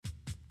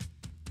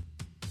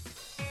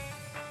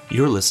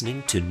You're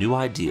listening to New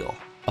Ideal,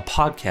 a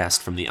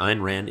podcast from the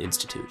Ayn Rand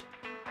Institute.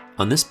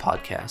 On this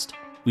podcast,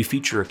 we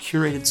feature a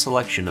curated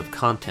selection of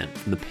content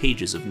from the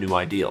pages of New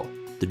Ideal,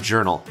 the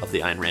journal of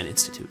the Ayn Rand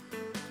Institute.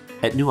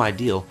 At New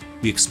Ideal,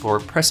 we explore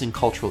pressing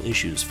cultural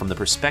issues from the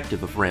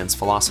perspective of Rand's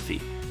philosophy,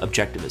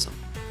 objectivism,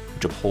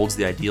 which upholds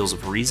the ideals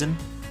of reason,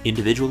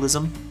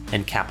 individualism,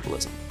 and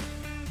capitalism.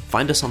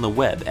 Find us on the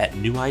web at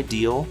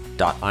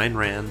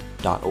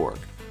newideal.aynrand.org.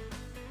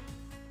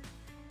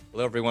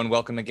 Hello, everyone.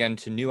 Welcome again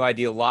to New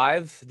Ideal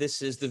Live.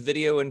 This is the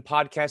video and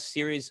podcast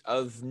series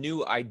of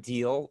New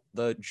Ideal,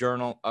 the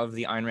journal of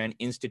the Ayn Rand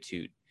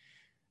Institute.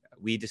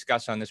 We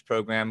discuss on this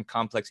program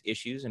complex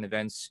issues and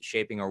events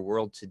shaping our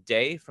world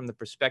today from the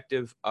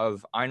perspective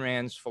of Ayn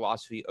Rand's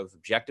philosophy of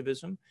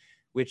objectivism,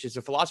 which is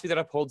a philosophy that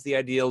upholds the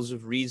ideals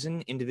of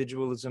reason,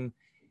 individualism,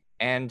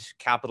 and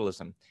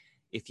capitalism.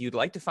 If you'd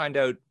like to find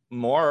out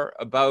more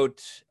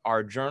about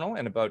our journal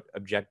and about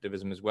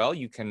objectivism as well,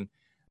 you can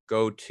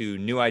go to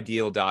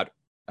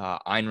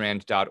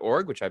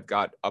newideal.aynrand.org, which I've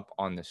got up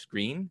on the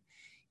screen.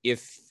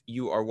 If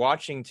you are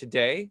watching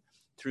today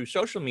through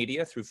social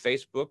media, through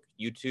Facebook,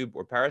 YouTube,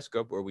 or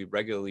Periscope, where we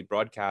regularly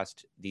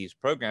broadcast these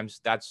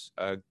programs, that's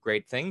a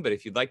great thing. But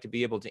if you'd like to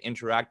be able to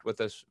interact with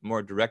us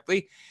more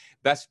directly,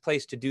 best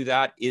place to do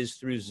that is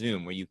through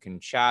Zoom, where you can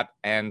chat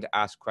and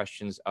ask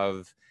questions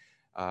of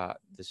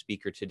the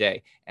speaker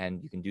today.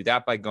 And you can do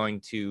that by going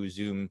to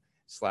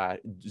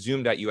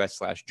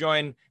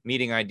zoom.us/join.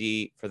 Meeting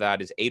ID for that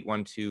is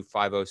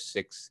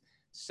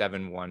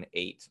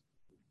 812-506-718.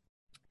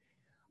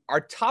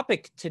 Our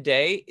topic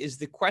today is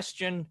the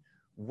question,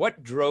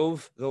 what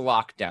drove the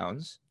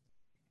lockdowns?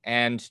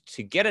 And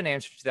to get an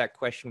answer to that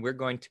question, we're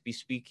going to be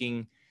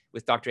speaking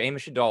with Dr.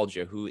 Amish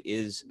Adalja, who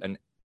is an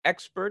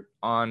expert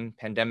on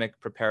pandemic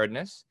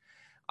preparedness.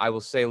 I will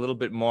say a little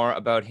bit more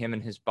about him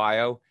and his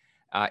bio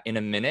in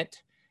a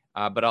minute.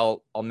 But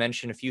I'll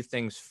mention a few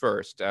things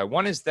first.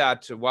 One is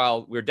that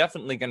while we're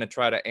definitely going to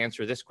try to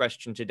answer this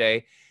question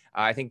today,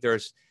 I think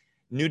there's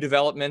new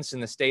developments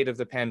in the state of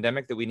the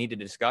pandemic that we need to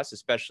discuss,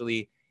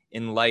 especially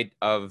in light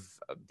of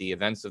the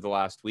events of the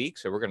last week.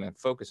 So we're going to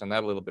focus on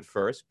that a little bit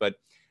first. But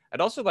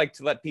I'd also like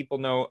to let people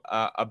know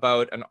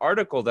about an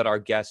article that our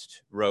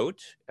guest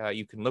wrote.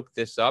 You can look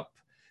this up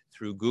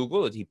through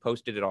Google. He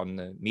posted it on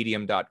the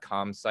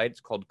medium.com site. It's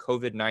called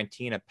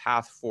COVID-19, A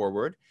Path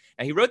Forward.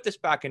 And he wrote this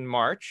back in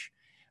March,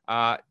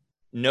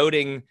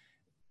 noting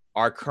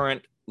our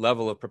current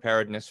level of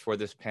preparedness for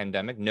this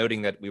pandemic,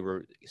 noting that we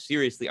were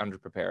seriously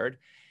underprepared,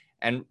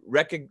 and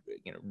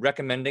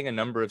recommending a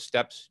number of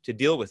steps to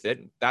deal with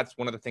it. That's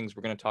one of the things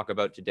we're going to talk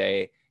about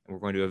today, and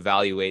we're going to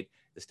evaluate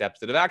the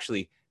steps that have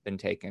actually been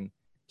taken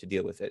to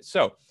deal with it.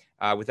 So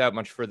without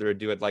much further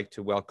ado, I'd like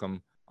to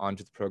welcome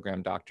onto the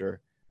program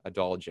Dr.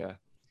 Adalja.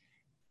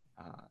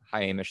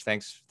 Hi, Amish.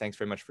 Thanks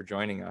very much for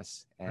joining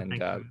us. And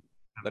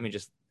let me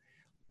just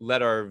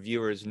let our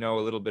viewers know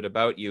a little bit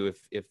about you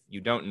if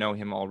you don't know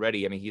him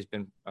already. I mean, he's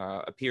been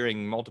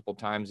appearing multiple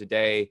times a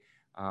day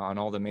on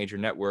all the major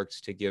networks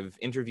to give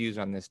interviews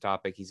on this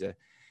topic.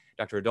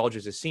 Dr. Adalja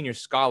is a senior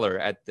scholar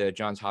at the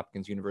Johns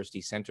Hopkins University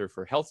Center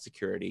for Health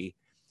Security.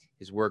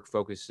 His work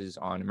focuses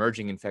on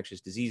emerging infectious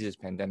diseases,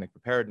 pandemic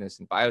preparedness,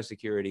 and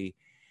biosecurity.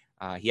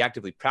 He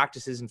actively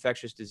practices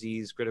infectious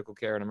disease, critical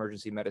care, and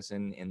emergency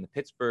medicine in the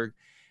Pittsburgh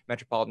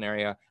metropolitan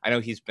area. I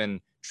know he's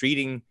been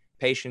treating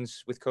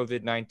patients with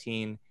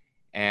COVID-19,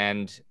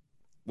 and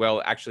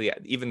well, actually,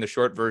 even the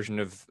short version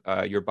of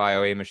your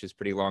bio, Amish, is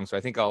pretty long. So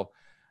I think I'll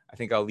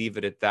leave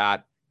it at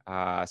that.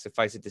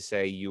 Suffice it to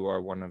say, you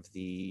are one of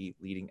the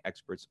leading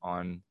experts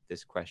on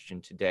this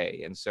question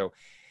today. And so,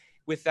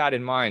 with that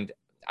in mind,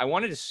 I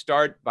wanted to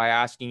start by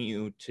asking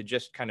you to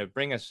just kind of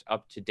bring us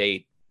up to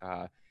date.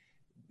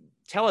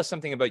 Tell us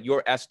something about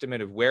your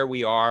estimate of where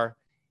we are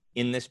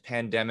in this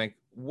pandemic.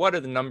 What are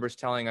the numbers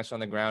telling us on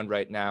the ground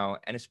right now?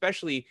 And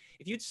especially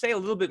if you'd say a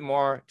little bit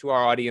more to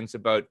our audience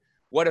about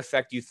what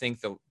effect you think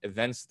the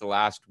events the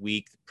last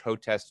week, the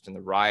protests and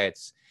the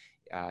riots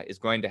is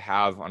going to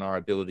have on our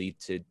ability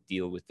to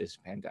deal with this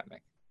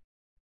pandemic.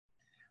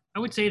 I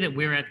would say that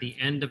we're at the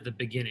end of the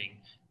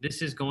beginning.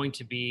 This is going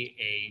to be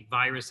a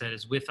virus that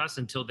is with us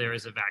until there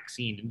is a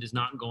vaccine. It is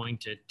not going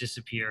to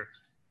disappear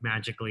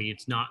magically.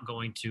 It's not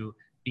going to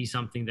be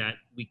something that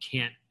we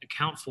can't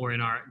account for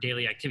in our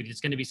daily activity. It's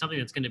going to be something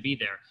that's going to be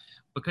there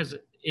because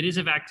it is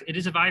a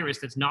virus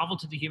that's novel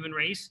to the human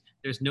race.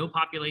 There's no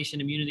population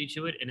immunity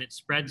to it, and it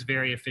spreads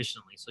very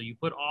efficiently. So you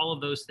put all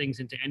of those things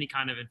into any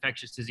kind of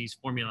infectious disease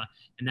formula,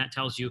 and that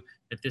tells you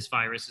that this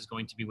virus is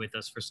going to be with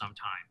us for some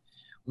time.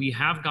 We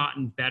have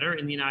gotten better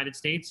in the United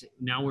States.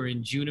 Now we're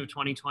in June of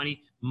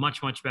 2020,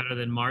 much better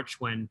than March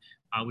when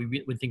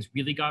things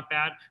really got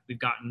bad. We've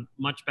gotten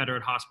much better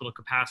at hospital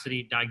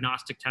capacity.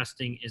 Diagnostic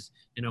testing is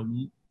in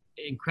an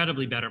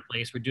incredibly better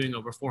place. We're doing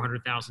over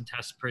 400,000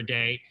 tests per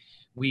day.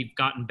 We've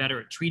gotten better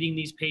at treating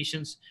these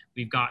patients.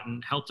 We've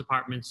gotten health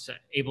departments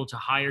able to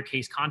hire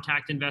case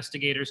contact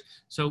investigators.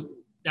 So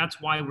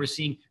that's why we're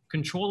seeing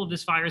control of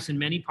this virus in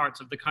many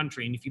parts of the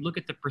country. And if you look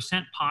at the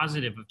percent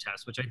positive of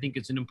tests, which I think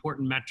is an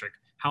important metric,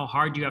 how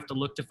hard you have to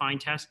look to find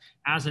tests,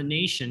 as a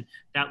nation,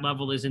 that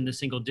level is in the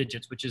single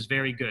digits, which is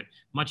very good,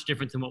 much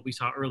different than what we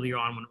saw earlier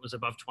on when it was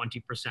above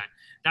 20%.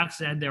 That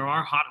said, there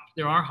are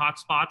hot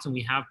spots, and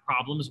we have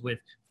problems with,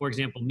 for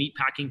example, meat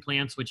packing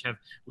plants, which have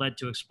led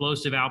to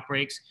explosive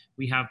outbreaks.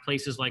 We have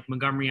places like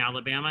Montgomery,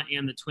 Alabama,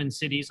 and the Twin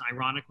Cities,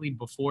 ironically,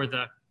 before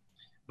the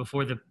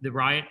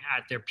riot,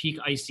 at their peak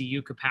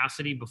ICU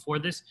capacity before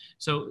this.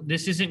 So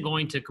this isn't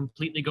going to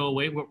completely go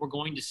away. What we're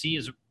going to see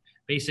is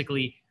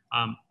basically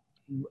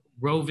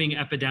roving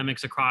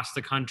epidemics across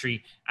the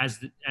country as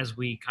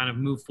we kind of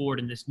move forward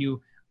in this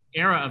new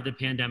era of the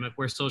pandemic,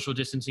 where social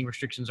distancing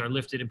restrictions are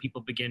lifted and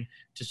people begin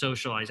to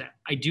socialize.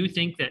 I do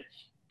think that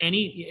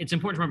it's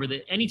important to remember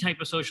that any type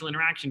of social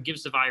interaction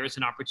gives the virus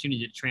an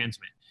opportunity to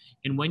transmit.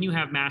 And when you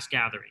have mass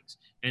gatherings,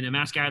 and a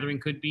mass gathering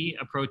could be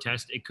a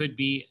protest, it could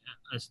be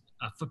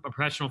a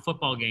professional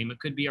football game, it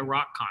could be a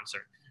rock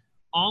concert.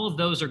 All of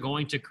those are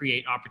going to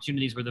create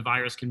opportunities where the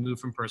virus can move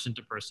from person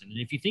to person. And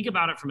if you think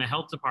about it from a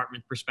health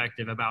department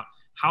perspective about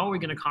how are we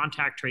going to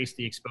contact trace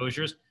the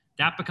exposures,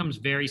 that becomes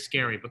very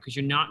scary, because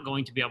you're not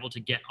going to be able to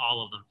get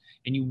all of them.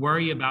 And you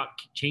worry about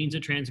chains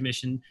of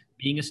transmission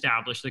being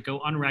established that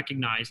go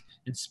unrecognized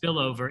and spill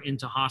over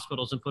into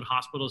hospitals and put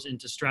hospitals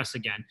into stress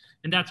again.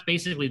 And that's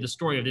basically the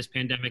story of this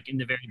pandemic in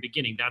the very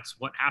beginning. That's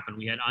what happened.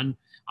 We had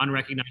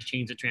unrecognized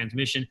chains of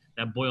transmission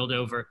that boiled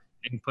over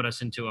and put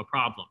us into a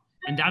problem.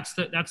 And that's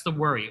the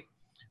worry.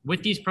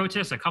 With these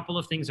protests, a couple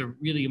of things are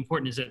really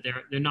important, is that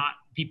they're not,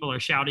 people are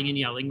shouting and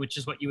yelling, which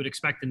is what you would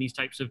expect in these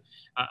types of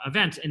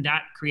events. And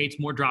that creates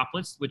more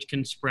droplets, which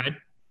can spread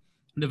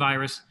the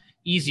virus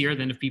easier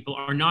than if people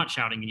are not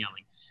shouting and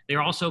yelling.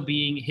 They're also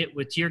being hit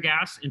with tear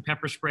gas and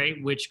pepper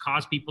spray, which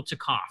cause people to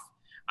cough.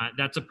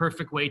 That's a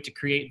perfect way to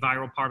create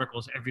viral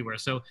particles everywhere.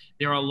 So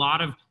there are a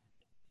lot of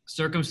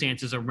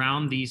circumstances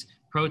around these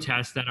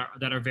protests that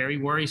are very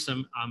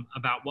worrisome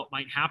about what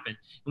might happen.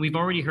 And we've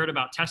already heard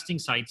about testing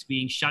sites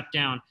being shut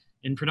down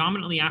in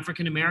predominantly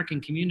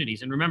African-American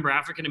communities. And remember,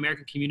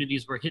 African-American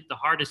communities were hit the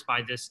hardest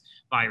by this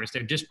virus.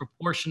 They're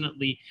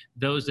disproportionately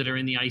those that are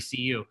in the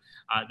ICU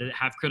that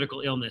have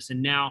critical illness.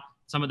 And now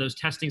some of those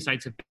testing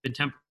sites have been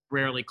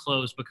temporarily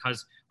closed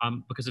because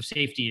of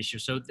safety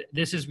issues. So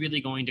this is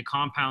really going to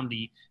compound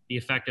the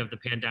effect of the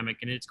pandemic,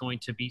 and it's going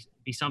to be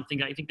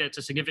something, I think that's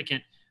a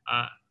significant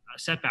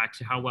setback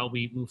to how well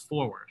we move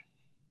forward.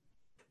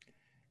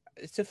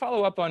 To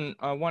follow up on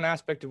one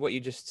aspect of what you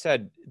just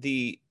said,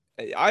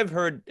 I've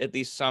heard at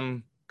least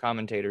some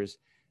commentators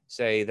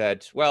say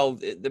that, well,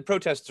 the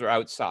protests are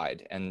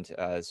outside, and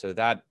so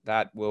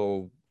that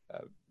will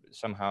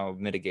somehow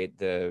mitigate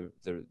the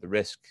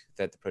risk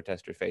that the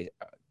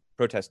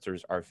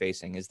protesters are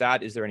facing. Is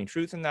there any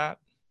truth in that?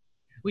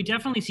 We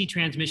definitely see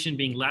transmission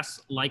being less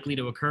likely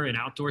to occur in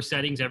outdoor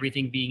settings,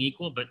 everything being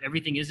equal, but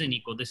everything isn't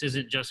equal. This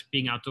isn't just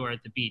being outdoor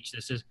at the beach.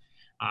 This is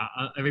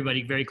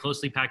everybody very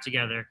closely packed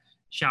together,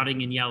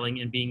 shouting and yelling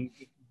and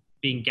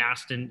being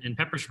gassed and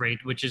pepper sprayed,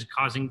 which is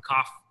causing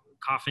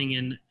coughing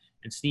and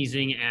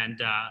sneezing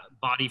and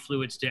body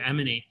fluids to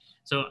emanate.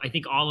 So I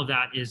think all of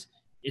that is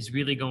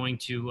really going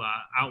to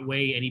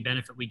outweigh any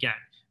benefit we get.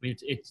 I mean,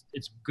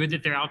 it's good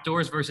that they're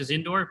outdoors versus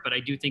indoor, but I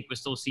do think we'll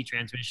still see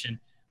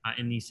transmission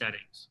in these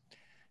settings.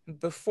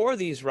 Before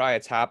these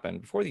riots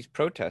happened, before these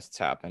protests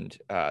happened,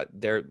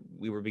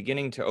 we were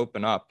beginning to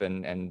open up,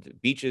 and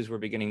beaches were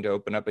beginning to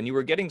open up, and you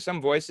were getting some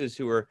voices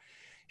who were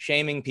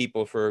shaming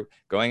people for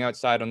going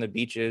outside on the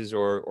beaches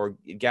or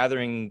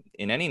gathering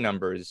in any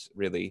numbers,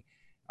 really,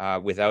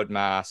 without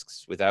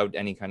masks, without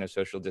any kind of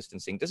social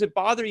distancing. Does it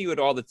bother you at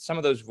all that some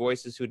of those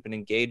voices who had been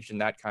engaged in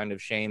that kind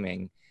of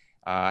shaming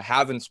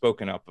haven't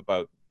spoken up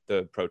about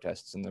the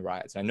protests and the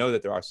riots? I know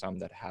that there are some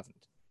that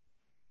haven't.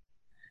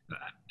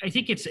 I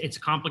think it's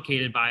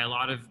complicated by a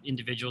lot of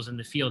individuals in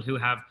the field who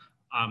have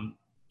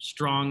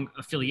strong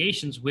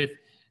affiliations with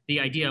the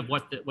idea of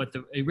what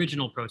the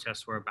original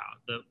protests were about,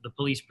 the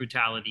police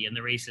brutality and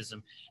the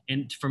racism.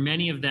 And for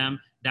many of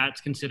them,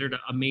 that's considered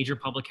a major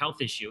public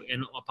health issue,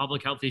 and a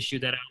public health issue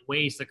that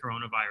outweighs the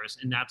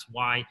coronavirus. And that's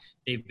why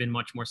they've been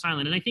much more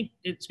silent. And I think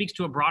it speaks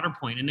to a broader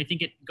point. And I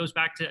think it goes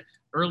back to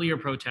earlier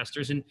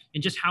protesters and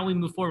just how we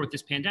move forward with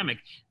this pandemic,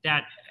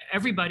 that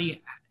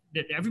everybody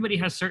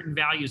has certain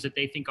values that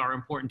they think are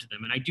important to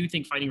them. And I do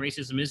think fighting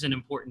racism is an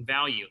important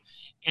value.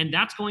 And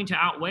that's going to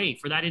outweigh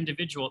for that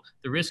individual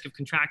the risk of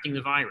contracting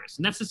the virus.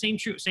 And that's the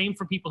same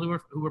for people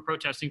who were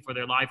protesting for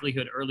their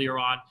livelihood earlier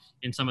on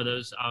in some of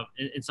those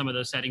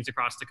settings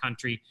across the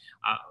country.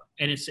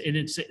 And it's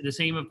the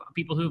same of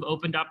people who've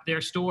opened up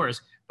their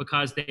stores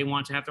because they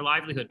want to have their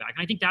livelihood back.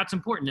 And I think that's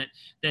important,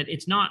 that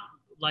it's not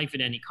life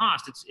at any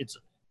cost.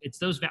 It's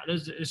those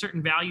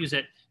certain values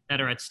that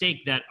are at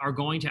stake that are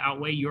going to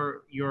outweigh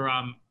your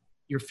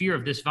fear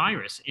of this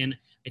virus. And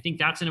I think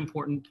that's an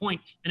important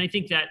point. And I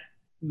think that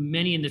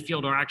many in the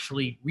field are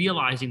actually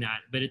realizing that,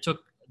 but it took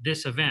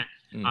this event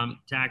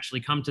to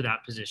actually come to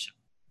that position.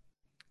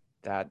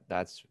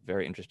 That's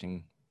very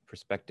interesting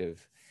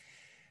perspective.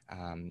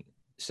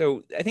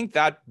 So I think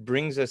that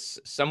brings us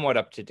somewhat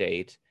up to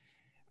date.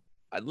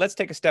 Let's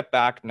take a step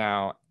back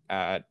now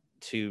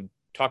to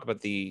talk about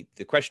the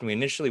question we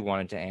initially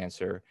wanted to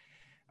answer,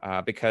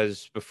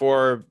 because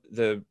before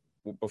the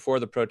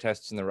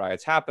protests and the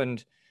riots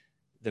happened,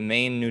 the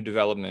main new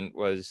development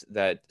was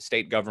that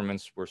state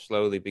governments were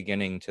slowly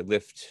beginning to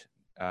lift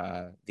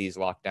these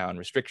lockdown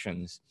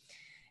restrictions.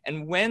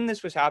 And when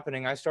this was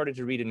happening, I started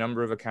to read a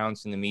number of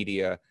accounts in the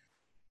media.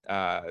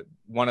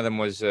 One of them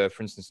was, for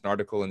instance, an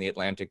article in The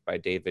Atlantic by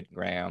David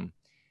Graham.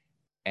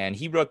 And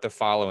he wrote the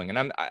following,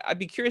 and I'd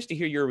be curious to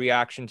hear your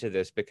reaction to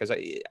this, because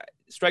it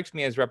strikes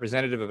me as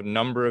representative of a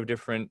number of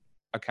different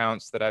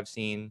accounts that I've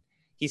seen.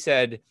 He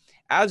said,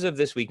 as of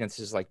this week, and this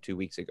is like 2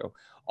 weeks ago,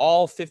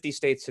 all 50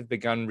 states have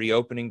begun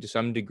reopening to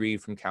some degree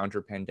from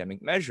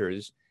counter-pandemic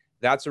measures.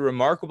 That's a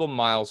remarkable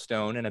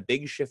milestone and a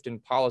big shift in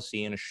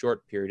policy in a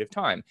short period of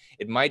time.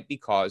 It might be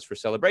cause for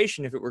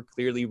celebration if it were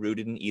clearly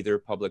rooted in either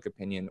public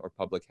opinion or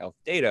public health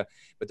data,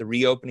 but the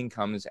reopening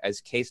comes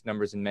as case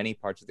numbers in many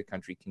parts of the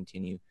country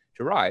continue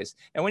to rise.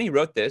 And when he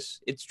wrote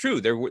this, it's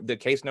true. The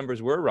case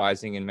numbers were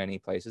rising in many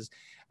places.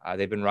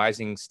 They've been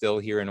rising still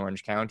here in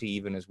Orange County,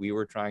 even as we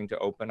were trying to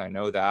open. I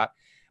know that.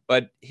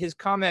 But his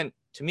comment,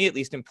 to me at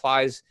least,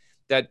 implies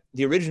that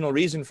the original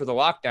reason for the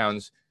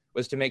lockdowns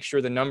was to make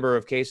sure the number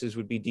of cases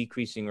would be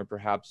decreasing or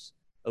perhaps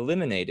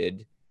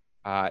eliminated.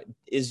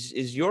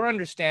 Is your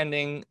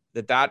understanding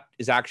that that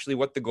is actually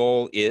what the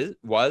goal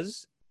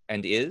was,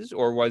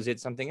 or was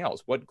it something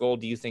else? What goal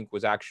do you think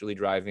was actually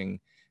driving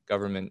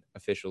government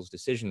officials'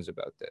 decisions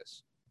about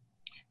this?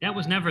 That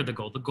was never the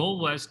goal. The goal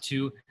was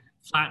to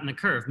flatten the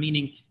curve,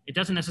 meaning it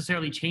doesn't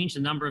necessarily change the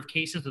number of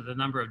cases or the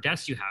number of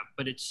deaths you have,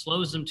 but it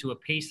slows them to a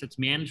pace that's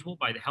manageable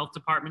by the health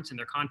departments and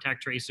their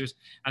contact tracers,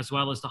 as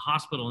well as the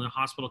hospital and their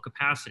hospital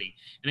capacity.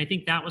 And I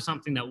think that was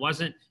something that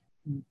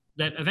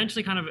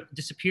eventually kind of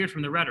disappeared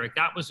from the rhetoric.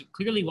 That was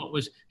clearly what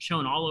was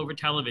shown all over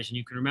television.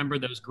 You can remember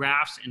those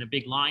graphs in a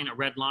big line, a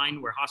red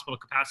line, where hospital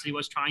capacity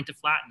was trying to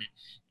flatten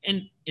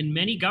it. And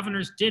many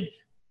governors did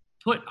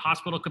put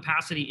hospital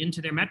capacity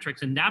into their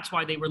metrics, and that's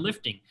why they were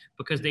lifting,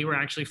 because they were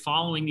actually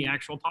following the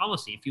actual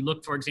policy. If you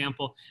look, for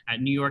example,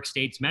 at New York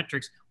State's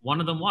metrics, one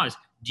of them was,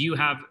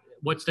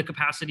 what's the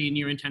capacity in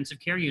your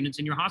intensive care units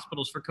in your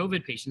hospitals for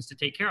COVID patients to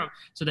take care of,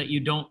 so that you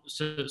don't,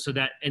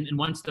 and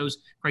once those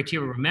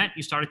criteria were met,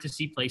 you started to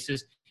see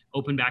places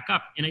open back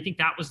up. And I think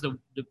that was the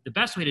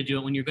best way to do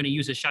it when you're going to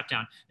use a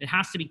shutdown. It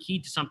has to be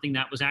keyed to something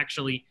that was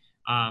actually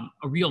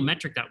a real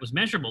metric that was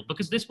measurable,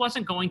 because this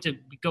wasn't going to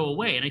go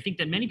away. And I think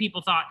that many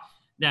people thought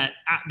that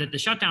the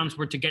shutdowns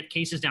were to get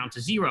cases down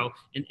to zero,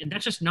 and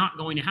that's just not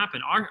going to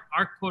happen.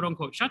 Our quote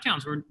unquote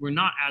shutdowns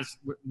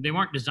they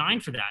weren't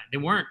designed for that. They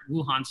weren't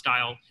Wuhan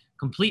style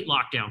complete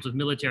lockdowns with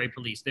military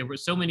police. There were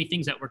so many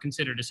things that were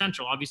considered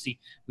essential. Obviously,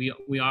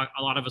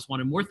 a lot of us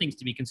wanted more things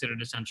to be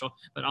considered essential,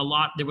 but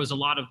there was a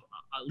lot of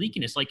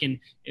leakiness. Like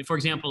for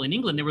example, in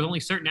England, there were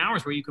only certain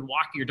hours where you could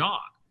walk your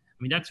dog.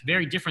 I mean, that's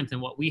very different than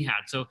what we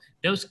had. So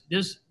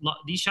these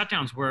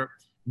shutdowns were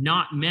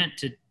not meant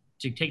to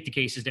take the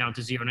cases down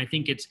to zero. And I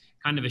think it's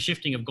kind of a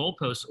shifting of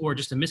goalposts, or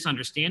just a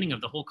misunderstanding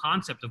of the whole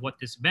concept of what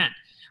this meant.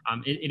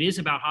 It is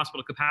about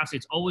hospital capacity.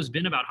 It's always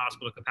been about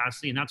hospital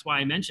capacity. And that's why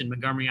I mentioned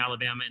Montgomery,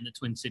 Alabama, and the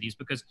Twin Cities,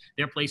 because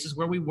they're places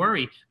where we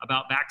worry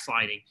about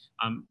backsliding.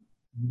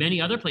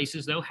 Many other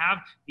places, though, have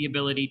the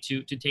ability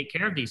to take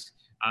care of these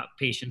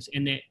patients.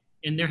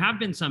 And there have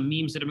been some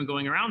memes that have been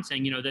going around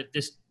saying,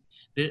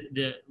 that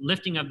the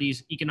lifting of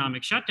these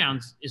economic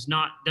shutdowns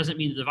doesn't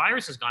mean that the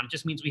virus is gone. It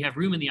just means we have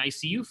room in the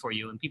ICU for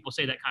you. And people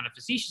say that kind of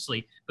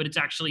facetiously, but it's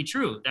actually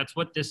true. That's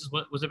what this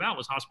was about,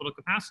 was hospital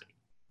capacity.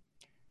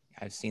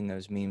 I've seen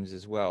those memes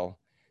as well.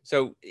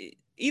 So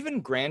even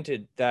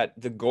granted that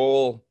the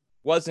goal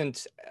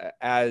wasn't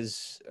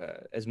as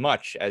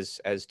much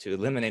as to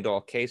eliminate all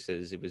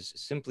cases, it was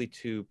simply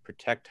to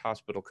protect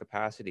hospital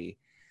capacity.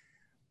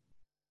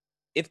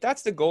 If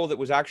that's the goal that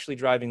was actually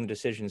driving the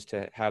decisions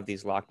to have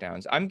these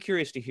lockdowns, I'm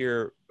curious to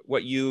hear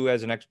what you,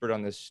 as an expert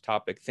on this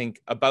topic, think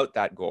about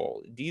that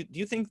goal. Do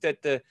you think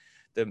that the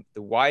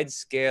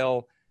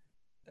wide-scale,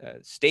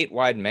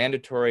 statewide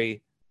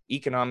mandatory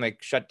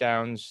economic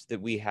shutdowns that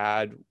we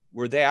had,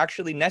 were they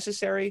actually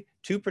necessary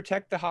to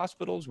protect the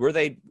hospitals? Were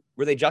they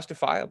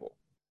justifiable?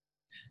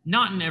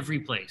 Not in every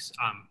place.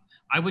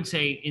 I would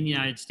say in the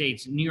United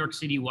States, New York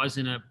City was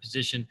in a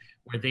position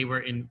where they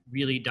were in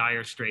really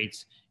dire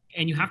straits.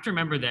 And you have to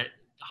remember that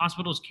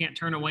hospitals can't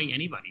turn away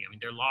anybody. I mean,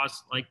 there are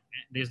laws, like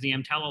there's the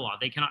EMTALA law.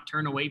 They cannot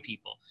turn away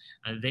people.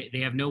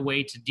 They have no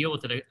way to deal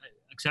with it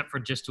except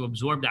for just to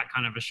absorb that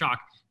kind of a shock.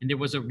 And there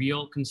was a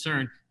real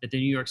concern that the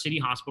New York City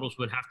hospitals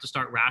would have to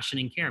start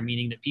rationing care,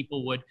 meaning that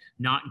people would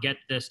not get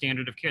the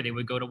standard of care. They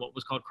would go to what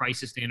was called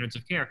crisis standards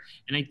of care.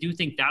 And I do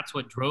think that's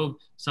what drove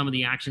some of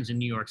the actions in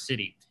New York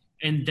City.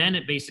 And then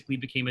it basically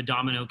became a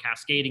domino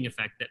cascading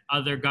effect that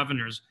other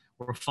governors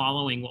were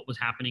following what was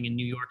happening in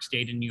New York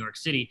State and New York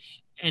City,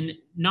 and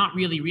not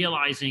really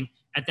realizing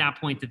at that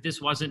point that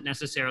this wasn't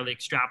necessarily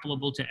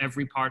extrapolable to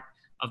every part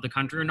of the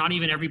country, or not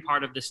even every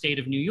part of the state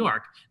of New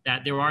York,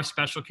 that there are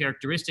special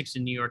characteristics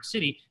in New York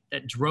City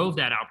that drove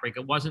that outbreak.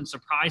 It wasn't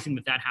surprising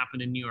that that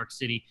happened in New York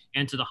City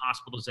and to the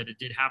hospitals that it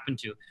did happen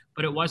to,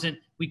 but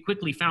we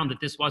quickly found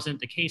that this wasn't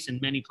the case in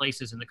many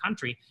places in the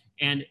country.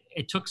 And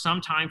it took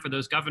some time for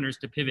those governors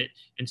to pivot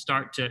and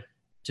start to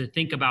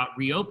think about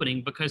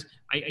reopening, because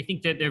I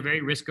think that they're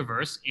very risk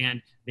averse,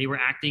 and they were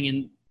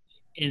acting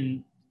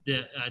in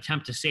the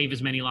attempt to save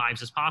as many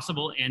lives as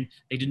possible, and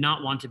they did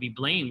not want to be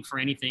blamed for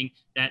anything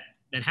that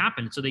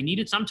happened. So they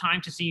needed some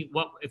time to see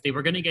if they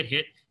were going to get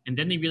hit, and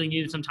then they really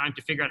needed some time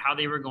to figure out how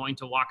they were going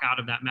to walk out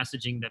of that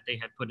messaging that they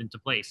had put into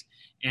place.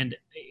 And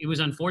it was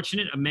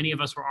unfortunate. Many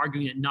of us were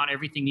arguing that not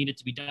everything needed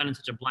to be done in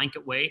such a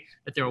blanket way,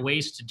 that there are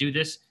ways to do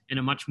this in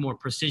a much more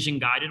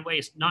precision-guided way.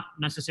 It's not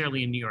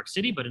necessarily in New York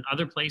City, but in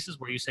other places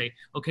where you say,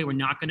 okay, we're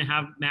not going to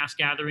have mass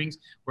gatherings.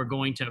 We're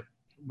going to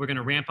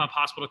ramp up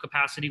hospital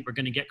capacity. We're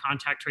going to get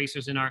contact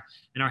tracers in our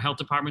health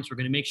departments. We're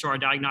going to make sure our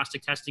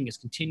diagnostic testing is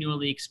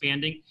continually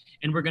expanding,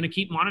 and we're going to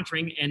keep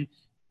monitoring and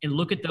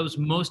look at those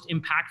most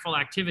impactful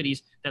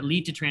activities that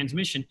lead to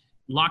transmission.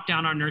 Lock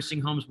down our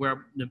nursing homes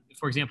where,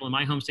 for example, in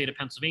my home state of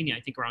Pennsylvania,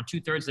 I think around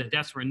 2/3 of the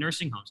deaths were in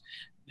nursing homes.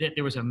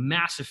 There was a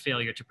massive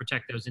failure to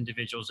protect those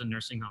individuals in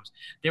nursing homes.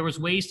 There was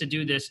ways to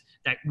do this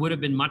that would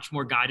have been much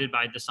more guided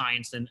by the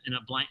science than in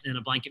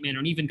a blanket manner.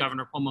 And even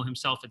Governor Cuomo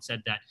himself had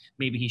said that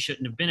maybe he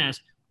shouldn't have been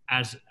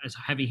as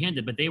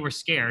heavy-handed, but they were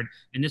scared,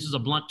 and this was a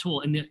blunt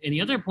tool. And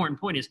the other important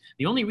point is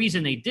the only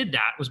reason they did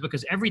that was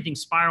because everything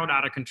spiraled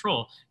out of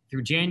control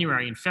through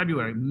January and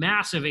February,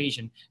 mass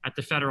evasion at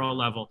the federal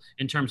level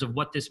in terms of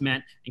what this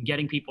meant and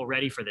getting people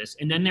ready for this.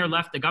 And then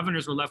the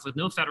governors were left with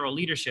no federal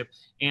leadership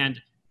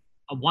and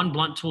one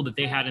blunt tool that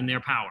they had in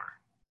their power.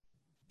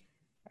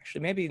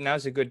 Actually, maybe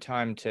now's a good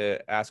time to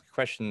ask a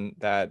question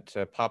that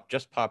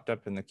just popped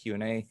up in the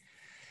Q&A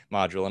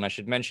module. And I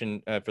should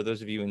mention, for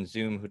those of you in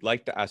Zoom who'd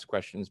like to ask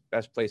questions,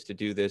 best place to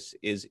do this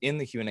is in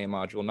the Q&A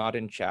module, not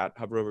in chat.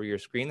 Hover over your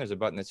screen. There's a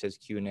button that says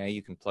Q&A.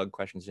 You can plug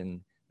questions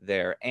in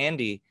there.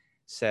 Andy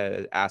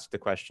asked the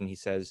question. He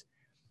says,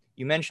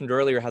 you mentioned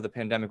earlier how the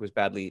pandemic was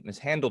badly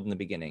mishandled in the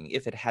beginning.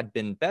 If it had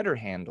been better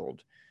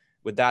handled,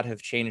 would that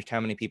have changed how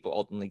many people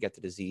ultimately get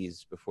the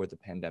disease before the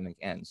pandemic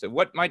ends? So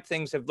what might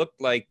things have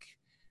looked like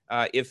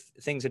if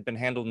things had been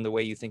handled in the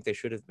way you think they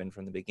should have been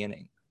from the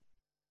beginning?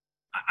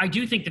 I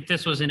do think that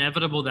this was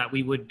inevitable, that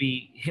we would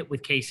be hit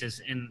with cases.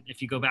 And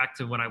if you go back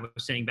to what I was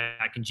saying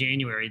back in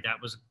January,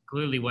 that was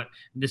clearly what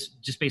this,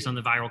 just based on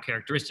the viral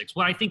characteristics.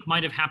 What I think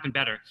might have happened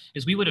better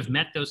is we would have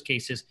met those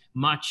cases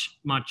much,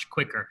 much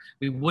quicker.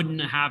 We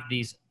wouldn't have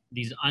these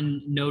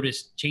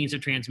unnoticed chains of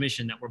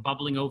transmission that were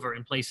bubbling over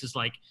in places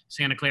like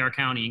Santa Clara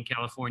County in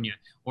California,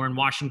 or in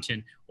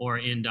Washington, or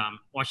in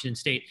Washington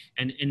State,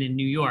 and in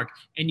New York.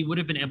 And you would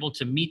have been able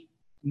to meet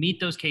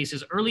those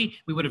cases early.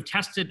 We would have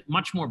tested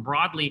much more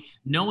broadly,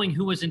 knowing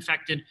who was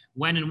infected,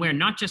 when and where,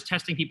 not just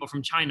testing people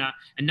from China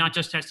and not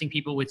just testing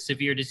people with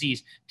severe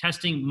disease,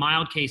 testing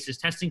mild cases,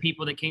 testing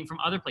people that came from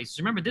other places.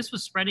 Remember, this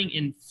was spreading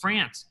in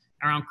France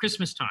around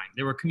Christmas time.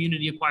 There were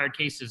community-acquired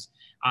cases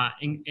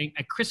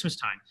at Christmas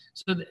time.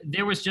 So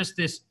there was just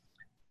this,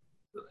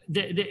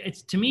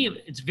 to me,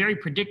 it's very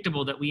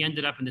predictable that we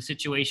ended up in the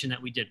situation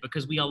that we did,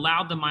 because we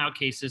allowed the mild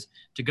cases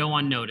to go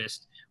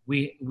unnoticed.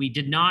 We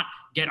did not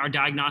get our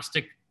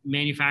diagnostic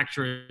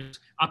manufacturers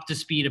up to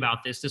speed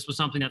about this. This was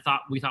something that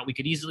we thought we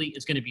could easily,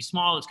 it's going to be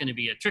small, it's going to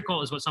be a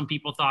trickle, is what some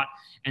people thought,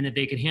 and that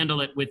they could handle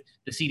it with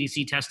the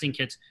CDC testing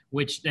kits,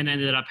 which then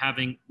ended up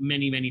having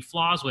many, many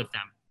flaws with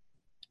them.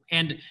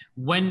 And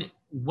when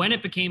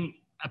it became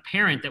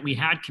apparent that we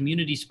had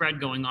community spread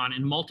going on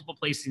in multiple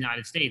places in the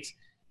United States,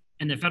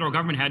 and the federal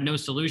government had no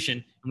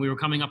solution, and we were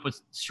coming up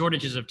with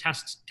shortages of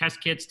test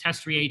kits,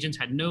 test reagents,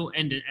 had no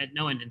end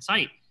in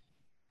sight,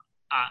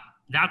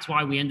 that's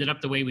why we ended up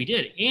the way we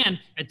did. And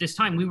at this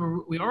time,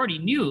 we already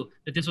knew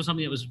that this was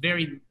something that was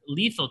very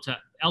lethal to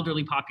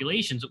elderly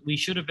populations. We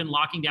should have been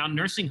locking down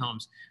nursing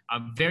homes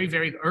very,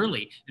 very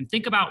early. And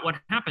think about what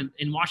happened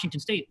in Washington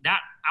State. That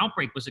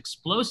outbreak was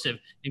explosive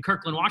in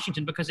Kirkland,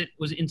 Washington, because it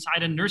was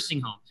inside a nursing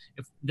home.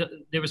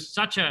 There was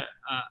such I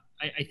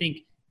think,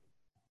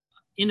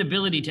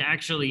 inability to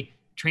actually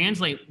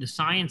translate the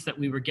science that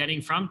we were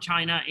getting from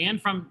China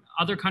and from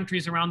other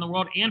countries around the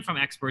world and from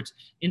experts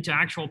into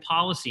actual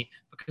policy,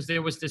 because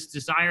there was this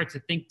desire to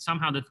think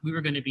somehow that we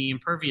were going to be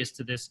impervious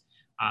to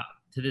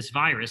this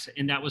virus,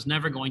 and that was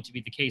never going to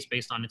be the case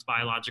based on its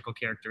biological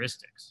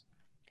characteristics.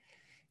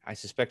 I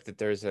suspect that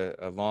there's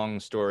a long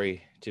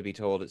story to be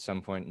told at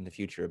some point in the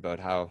future about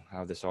how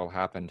this all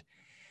happened.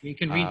 You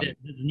can read the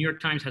New York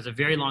Times has a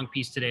very long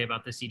piece today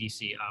about the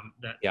CDC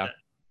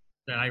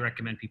that I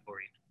recommend people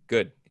read.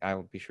 Good. I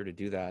will be sure to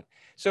do that.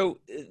 So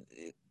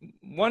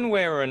one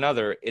way or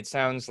another, it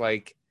sounds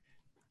like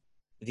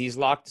these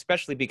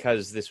especially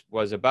because this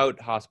was about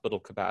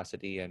hospital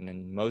capacity, and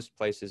in most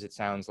places it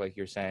sounds like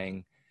you're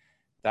saying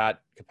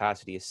that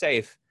capacity is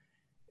safe,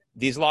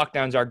 these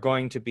lockdowns are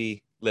going to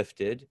be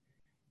lifted.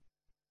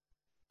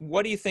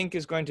 what do you think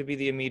is going to be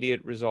the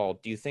immediate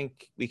result? Do you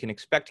think we can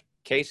expect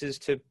cases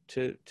to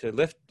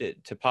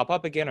pop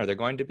up again? Are there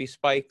going to be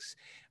spikes?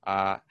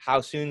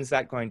 How soon is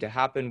that going to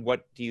happen?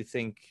 What do you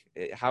think?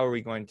 How are we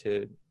going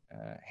to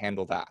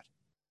handle that?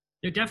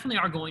 There definitely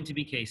are going to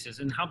be cases,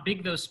 and how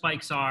big those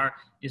spikes are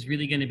is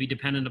really going to be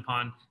dependent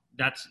upon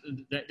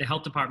the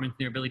health department and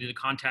their ability to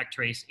contact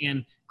trace,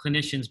 and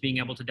clinicians being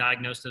able to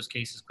diagnose those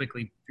cases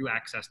quickly through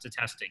access to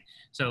testing.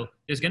 So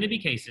there's going to be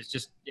cases.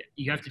 Just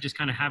you have to just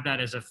kind of have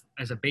that as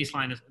a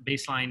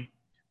baseline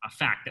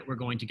fact that we're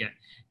going to get.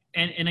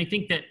 And I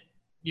think that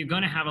you're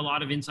going to have a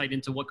lot of insight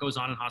into what goes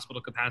on in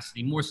hospital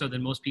capacity, more so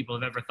than most people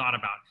have ever thought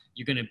about.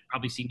 You're going to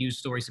probably see news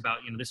stories about,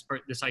 this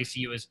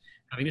ICU is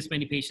having this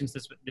many patients,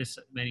 this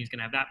many is going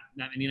to have that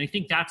many. And I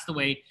think that's the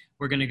way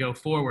we're going to go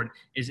forward,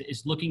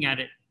 is looking at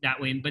it that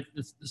way. But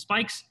the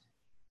spikes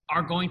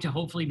are going to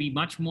hopefully be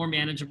much more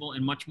manageable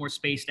and much more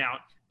spaced out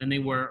than they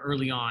were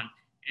early on,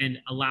 and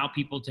allow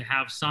people to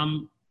have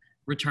some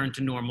return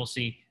to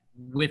normalcy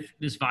with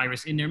this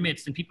virus in their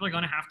midst. And people are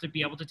going to have to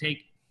be able to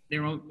take they're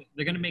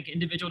going to make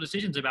individual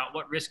decisions about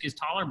what risk is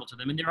tolerable to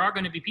them. And there are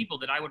going to be people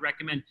that I would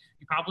recommend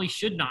you probably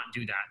should not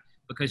do that,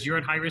 because you're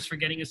at high risk for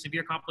getting a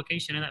severe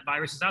complication and that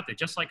virus is out there,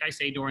 just like I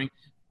say to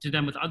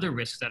them with other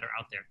risks that are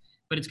out there.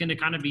 But it's going to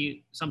kind of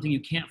be something you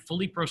can't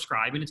fully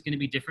prescribe, and it's going to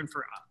be different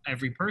for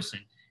every person.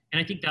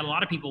 And I think that a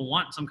lot of people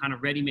want some kind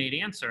of ready-made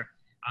answer,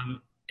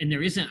 and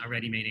there isn't a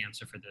ready-made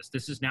answer for this.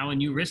 This is now a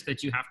new risk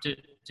that you have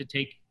to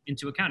take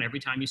into account every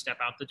time you step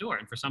out the door.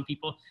 And for some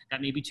people,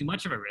 that may be too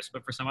much of a risk,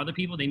 but for some other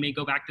people, they may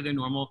go back to their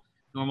normal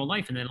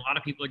life. And then a lot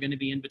of people are going to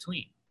be in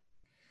between.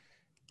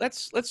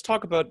 Let's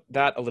talk about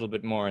that a little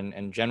bit more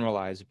and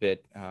generalize a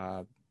bit.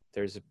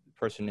 There's a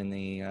person in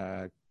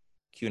the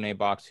Q&A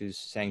box who's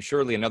saying,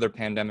 surely another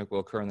pandemic will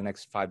occur in the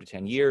next 5 to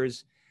 10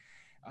 years.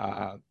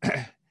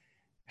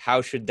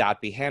 How should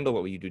that be handled?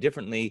 What will you do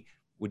differently?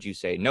 Would you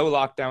say no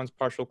lockdowns,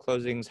 partial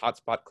closings,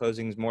 hotspot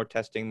closings, more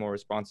testing, more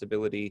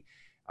responsibility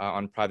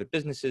on private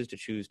businesses to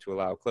choose to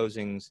allow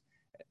closings?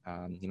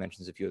 He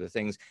mentions a few other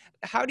things.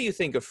 How do you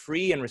think a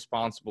free and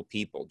responsible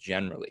people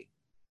generally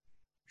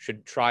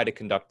should try to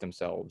conduct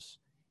themselves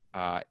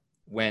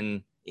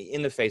when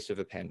in the face of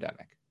a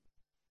pandemic?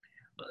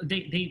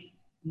 They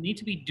need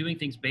to be doing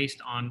things based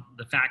on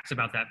the facts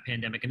about that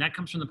pandemic. And that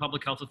comes from the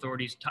public health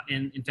authorities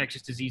and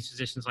infectious disease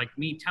physicians like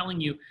me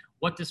telling you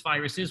what this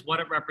virus is,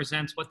 what it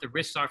represents, what the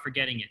risks are for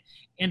getting it.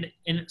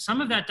 And some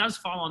of that does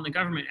fall on the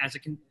government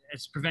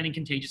as preventing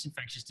contagious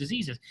infectious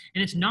diseases.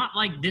 And it's not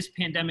like this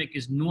pandemic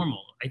is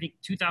normal. I think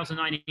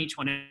 2009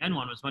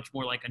 H1N1 was much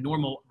more like a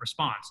normal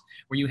response,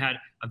 where you had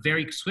a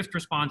very swift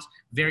response,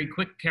 very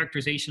quick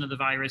characterization of the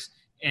virus,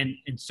 and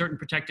certain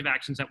protective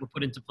actions that were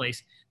put into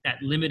place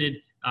that limited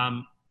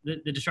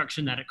the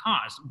destruction that it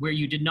caused, where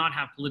you did not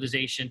have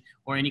politicization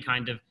or any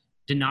kind of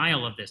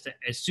denial of this.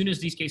 As soon as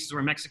these cases were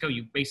in Mexico,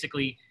 you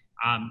basically,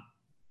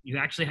 you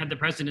actually had the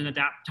president at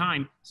that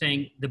time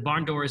saying the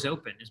barn door is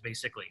open, is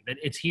basically that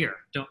it's here.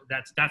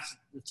 That's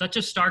such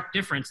a stark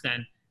difference.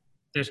 Then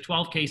there's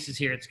 12 cases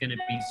here, it's going to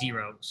be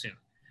 0 soon.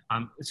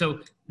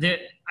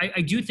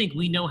 I do think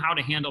we know how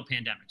to handle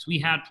pandemics. We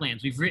had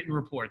plans, we've written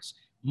reports,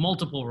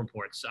 multiple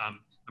reports.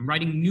 I'm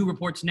writing new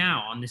reports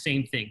now on the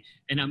same thing.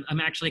 And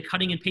I'm actually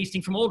cutting and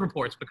pasting from old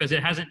reports because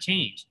it hasn't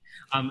changed.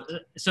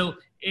 So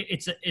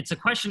it's a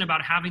question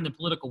about having the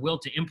political will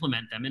to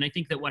implement them. And I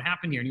think that what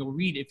happened here, and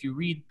if you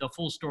read the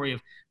full story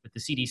with the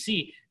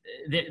CDC,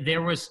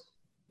 there was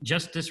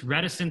just this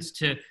reticence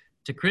to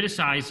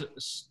criticize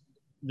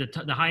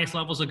the highest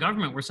levels of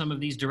government where some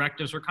of these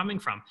directives were coming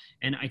from.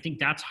 And I think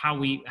that's how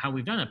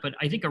we've done it. But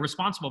I think a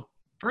responsible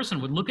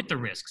person would look at the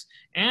risks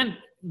and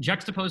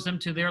juxtapose them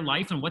to their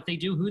life and what they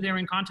do, who they're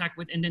in contact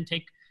with, and then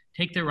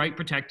take the right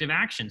protective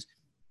actions.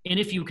 And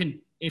if you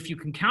can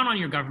count on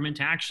your government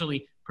to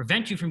actually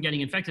prevent you from getting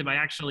infected by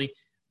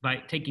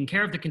taking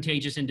care of the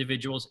contagious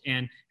individuals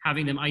and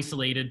having them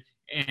isolated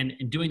and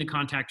doing the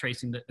contact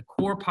tracing, the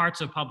core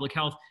parts of public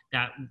health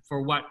that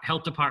for what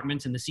health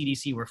departments and the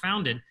CDC were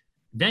founded,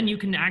 then you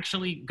can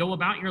actually go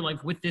about your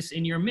life with this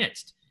in your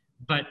midst.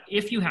 But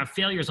if you have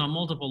failures on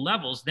multiple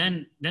levels,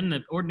 then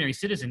the ordinary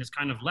citizen is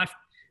kind of left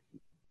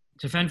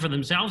to fend for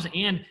themselves,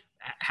 and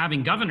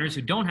having governors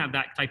who don't have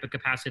that type of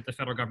capacity that the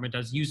federal government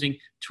does, using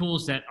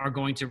tools that are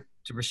going to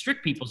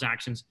restrict people's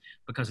actions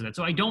because of that.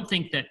 So I don't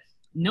think that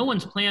no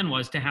one's plan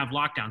was to have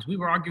lockdowns. We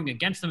were arguing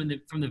against them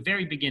from the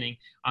very beginning,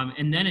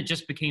 and then it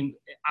just became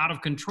out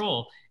of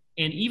control.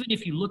 And even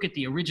if you look at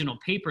the original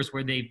papers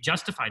where they've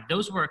justified,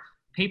 those were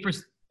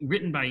papers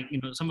written by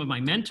some of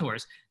my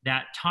mentors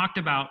that talked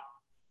about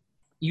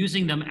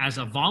using them as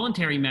a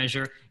voluntary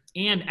measure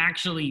and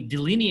actually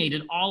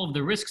delineated all of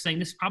the risks, saying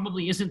this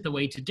probably isn't the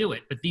way to do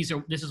it, but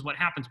this is what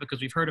happens because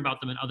we've heard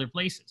about them in other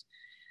places.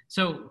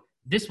 So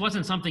this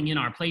wasn't something in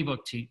our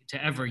playbook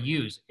to ever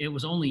use. It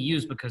was only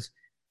used because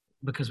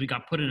we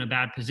got put in a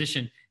bad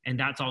position, and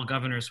that's all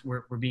governors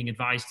were being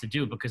advised to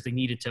do because they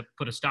needed to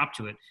put a stop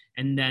to it.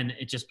 And then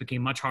it just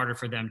became much harder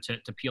for them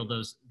to peel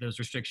those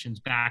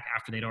restrictions back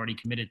after they'd already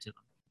committed to them.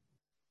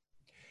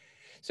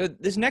 So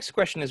this next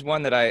question is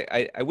one that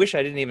I wish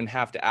I didn't even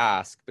have to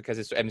ask, because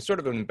it's sort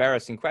of an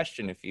embarrassing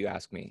question if you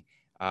ask me.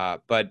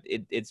 But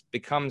it's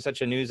become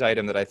such a news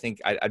item that I think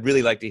I'd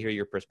really like to hear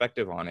your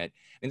perspective on it.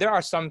 I mean, there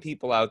are some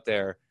people out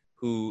there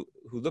who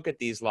look at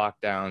these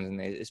lockdowns, and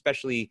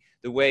especially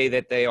the way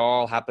that they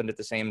all happened at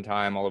the same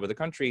time all over the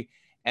country,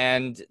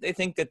 and they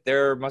think that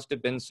there must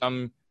have been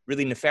some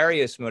really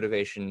nefarious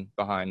motivation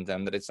behind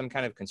them, that it's some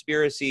kind of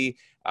conspiracy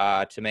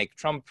to make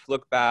Trump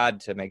look bad,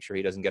 to make sure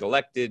he doesn't get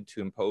elected,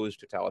 to impose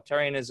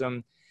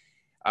totalitarianism.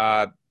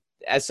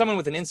 As someone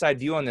with an inside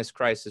view on this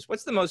crisis,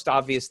 what's the most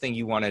obvious thing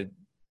you want to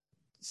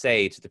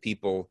say to the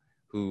people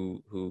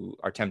who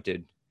are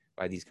tempted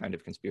by these kind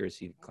of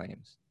conspiracy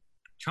claims?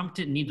 Trump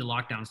didn't need the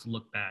lockdowns to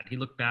look bad. He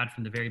looked bad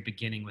from the very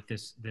beginning with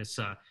this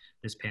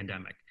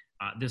pandemic.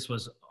 This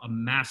was a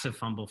massive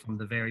fumble from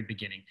the very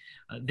beginning.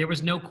 There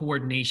was no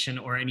coordination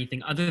or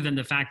anything other than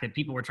the fact that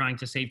people were trying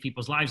to save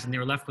people's lives, and they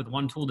were left with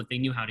one tool that they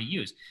knew how to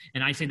use.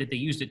 And I say that they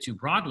used it too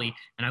broadly,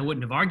 and I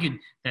wouldn't have argued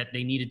that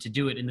they needed to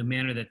do it in the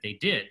manner that they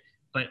did.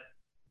 But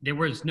there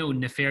was no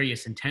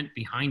nefarious intent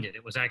behind it.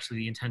 It was actually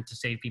the intent to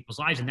save people's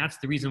lives. And that's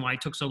the reason why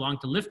it took so long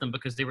to lift them,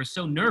 because they were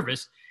so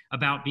nervous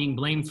about being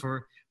blamed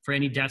for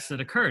any deaths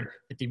that occurred,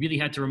 that they really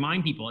had to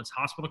remind people it's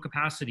hospital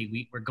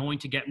capacity. We're going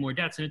to get more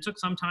deaths. And it took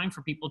some time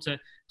for people to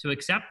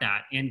accept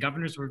that. And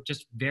governors were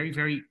just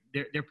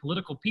they're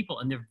political people,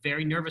 and they're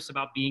very nervous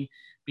about being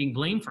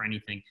blamed for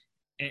anything.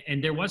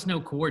 And there was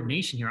no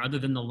coordination here other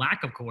than the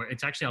lack of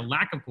it's actually a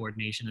lack of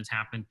coordination that's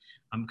happened.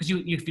 Because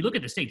if you look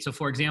at the states, so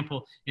for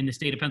example, in the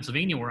state of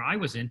Pennsylvania where I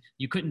was in,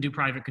 you couldn't do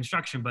private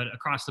construction, but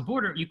across the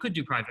border, you could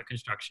do private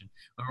construction.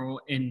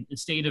 Or in the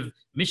state of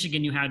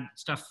Michigan, you had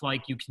stuff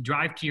like you can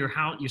drive to your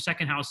house, your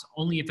second house,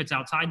 only if it's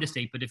outside the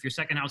state. But if your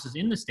second house is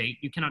in the state,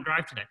 you cannot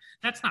drive to that.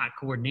 That's not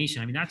coordination.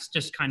 I mean, that's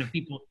just kind of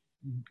people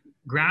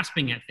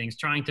grasping at things,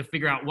 trying to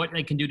figure out what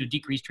they can do to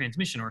decrease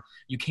transmission. Or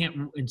you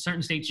can't, in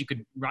certain states, you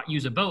could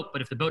use a boat,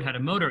 but if the boat had a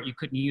motor, you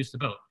couldn't use the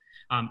boat.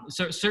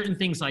 So certain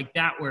things like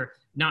that were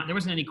not, there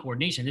wasn't any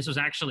coordination. This was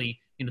actually,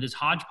 this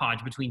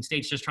hodgepodge between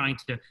states just trying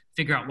to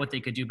figure out what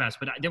they could do best.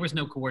 But there was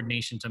no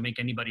coordination to make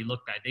anybody look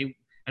bad.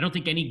 I don't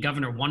think any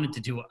governor wanted to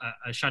do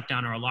a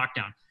shutdown or a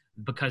lockdown,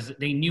 because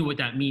they knew what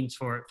that means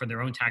for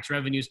their own tax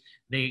revenues.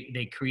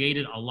 They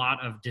created a lot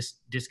of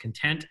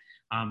discontent.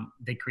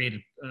 They created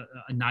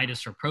a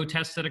nidus for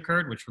protests that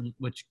occurred,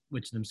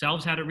 which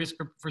themselves had a risk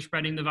for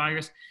spreading the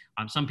virus.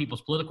 Some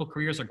people's political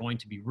careers are going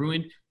to be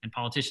ruined, and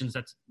politicians,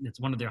 that's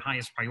one of their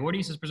highest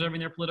priorities, is preserving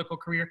their political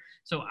career.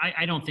 So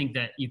I don't think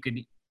that you could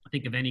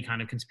think of any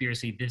kind of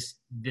conspiracy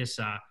this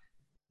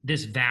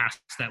vast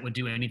that would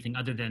do anything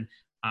other than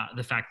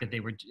the fact that they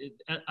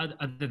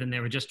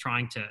were just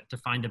trying to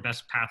find the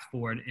best path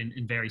forward,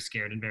 and very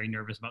scared and very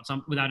nervous about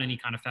without any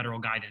kind of federal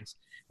guidance,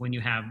 when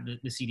you have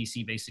the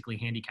CDC basically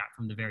handicapped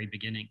from the very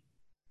beginning.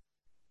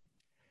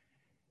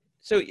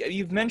 So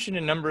you've mentioned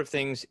a number of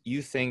things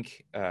you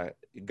think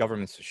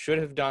governments should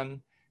have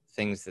done,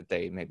 things that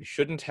they maybe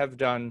shouldn't have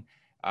done,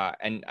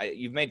 and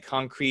you've made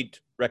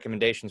concrete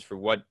recommendations for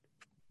what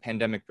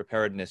pandemic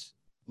preparedness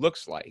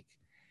looks like.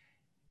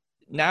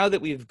 Now that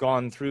we've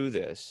gone through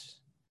this,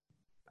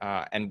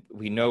 and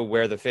we know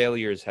where the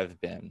failures have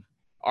been,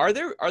 are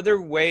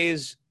there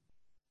ways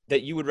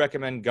that you would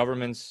recommend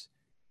governments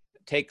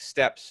take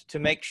steps to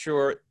make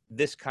sure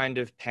this kind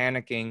of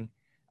panicking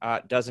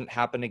doesn't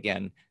happen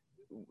again?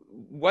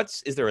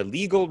 Is there a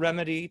legal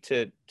remedy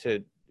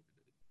to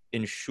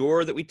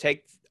ensure that we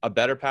take a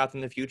better path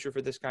in the future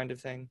for this kind of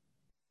thing?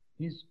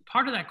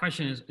 Part of that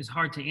question is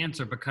hard to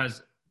answer,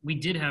 because we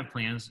did have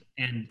plans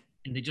and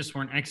they just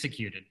weren't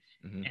executed.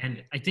 Mm-hmm.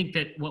 And I think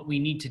that what we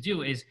need to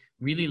do is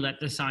really let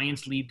the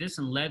science lead this,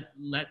 and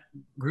let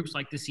groups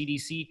like the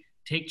CDC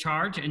take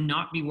charge, and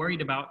not be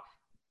worried about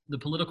the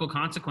political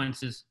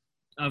consequences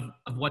of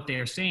what they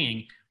are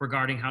saying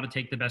regarding how to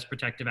take the best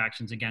protective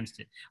actions against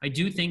it. I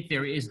do think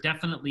there is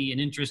definitely an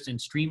interest in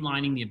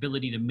streamlining the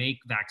ability to make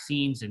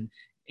vaccines and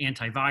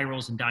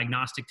antivirals and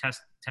diagnostic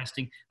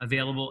testing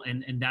available.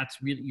 And that's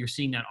really, you're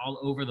seeing that all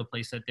over the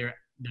place, that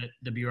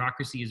the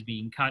bureaucracy is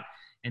being cut,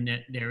 and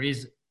that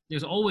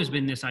there's always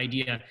been this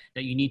idea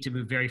that you need to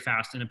move very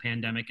fast in a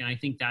pandemic. And I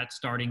think that's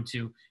starting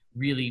to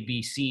really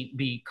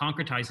be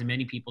concretized in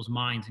many people's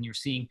minds. And you're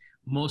seeing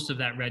most of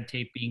that red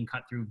tape being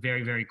cut through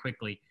very, very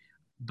quickly.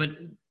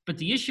 But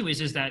the issue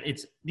is that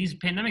these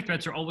pandemic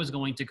threats are always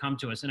going to come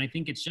to us. And I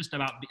think it's just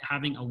about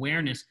having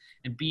awareness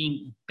and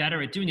being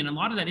better at doing it. And a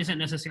lot of that isn't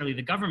necessarily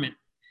the government.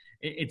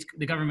 It's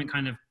the government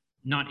kind of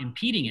not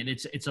impeding it.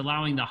 It's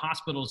allowing the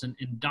hospitals and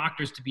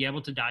doctors to be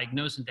able to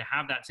diagnose and to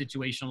have that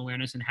situational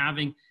awareness, and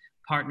having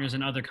partners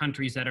in other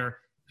countries that are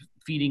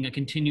feeding a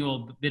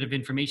continual bit of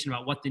information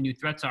about what the new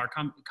threats are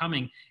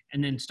coming,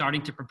 and then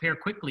starting to prepare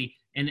quickly,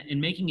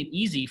 and making it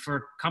easy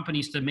for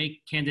companies to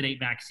make candidate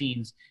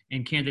vaccines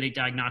and candidate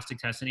diagnostic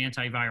tests and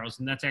antivirals.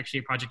 And that's actually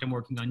a project I'm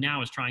working on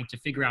now, is trying to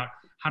figure out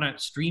how to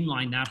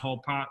streamline that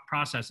whole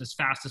process as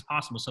fast as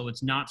possible, so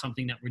it's not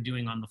something that we're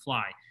doing on the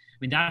fly. I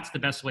mean, that's the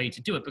best way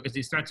to do it, because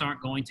these threats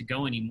aren't going to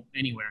go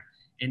anywhere.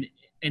 And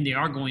and there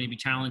are going to be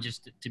challenges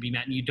to be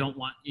met, and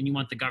you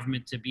want the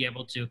government to be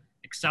able to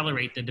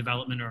accelerate the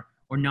development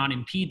or not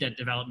impede that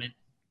development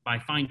by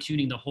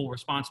fine-tuning the whole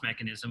response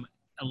mechanism,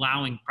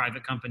 allowing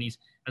private companies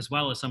as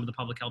well as some of the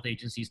public health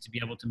agencies to be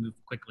able to move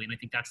quickly. And I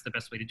think that's the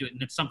best way to do it.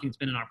 And it's something that's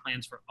been in our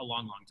plans for a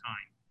long, long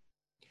time.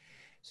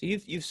 So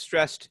you've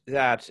stressed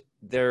that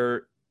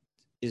there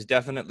is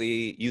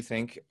definitely, you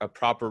think, a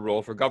proper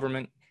role for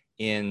government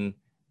in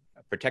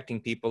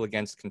protecting people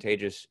against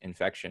contagious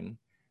infection.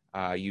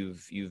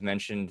 You've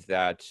mentioned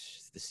that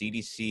the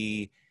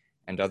CDC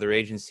and other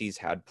agencies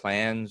had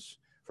plans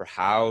for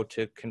how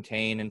to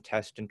contain and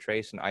test and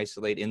trace and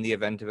isolate in the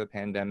event of a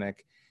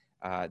pandemic.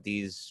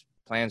 These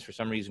plans, for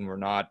some reason, were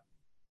not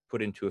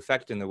put into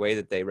effect in the way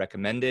that they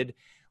recommended.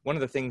 One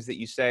of the things that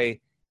you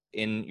say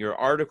in your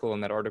article,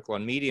 in that article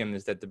on Medium,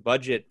 is that the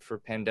budget for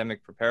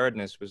pandemic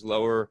preparedness was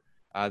lower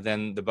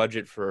than the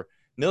budget for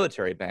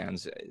military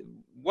bans.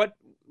 What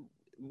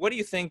do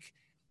you think?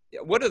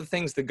 What are the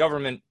things the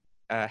government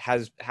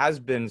has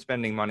been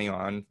spending money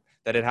on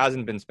that it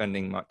hasn't been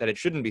spending, that it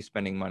shouldn't be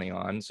spending money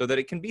on, so that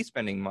it can be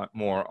spending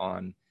more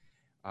on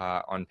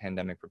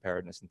pandemic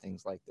preparedness and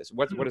things like this?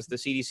 What has the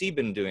CDC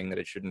been doing that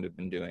it shouldn't have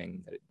been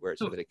doing,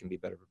 so that it can be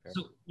better prepared?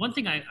 So one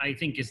thing I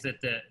think is that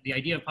the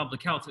idea of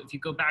public health, if you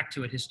go back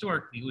to it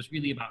historically, it was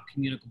really about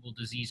communicable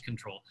disease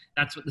control.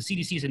 That's what the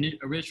CDC's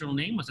original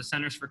name was, the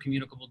Centers for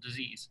Communicable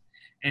Disease.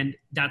 And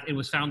that it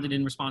was founded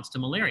in response to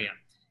malaria.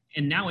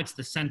 And now it's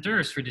the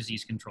Centers for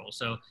Disease Control.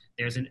 So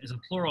there's a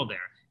plural there.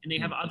 And they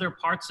have other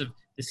parts of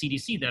the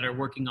CDC that are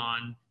working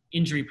on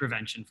injury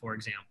prevention, for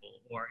example,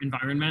 or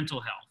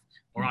environmental health,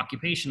 or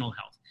occupational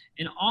health.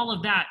 And all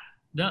of that,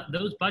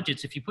 those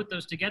budgets, if you put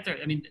those together,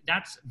 I mean,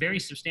 that's very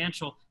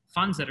substantial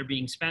funds that are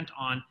being spent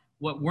on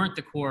what weren't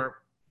the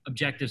core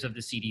objectives of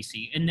the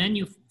CDC. And then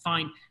you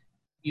find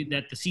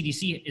that the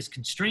CDC is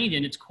constrained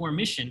in its core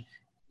mission,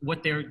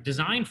 what they're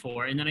designed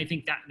for. And then I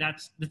think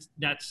that's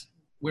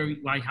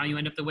how you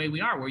end up the way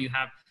we are, where you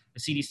have a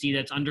CDC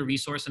that's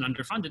under-resourced and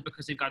underfunded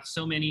because they've got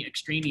so many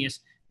extraneous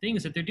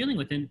things that they're dealing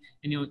with. And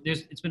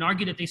it's been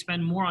argued that they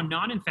spend more on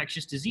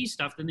non-infectious disease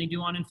stuff than they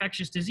do on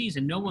infectious disease.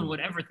 And no one would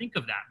ever think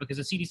of that, because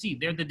the CDC,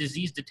 they're the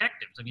disease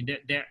detectives. I mean,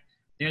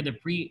 they're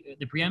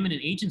the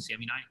preeminent agency. I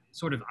mean, I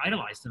sort of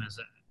idolize them as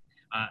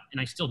and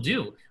I still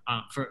do,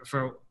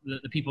 for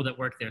the people that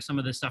work there, some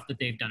of the stuff that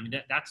they've done. I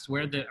mean, that's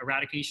where the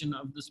eradication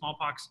of the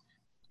smallpox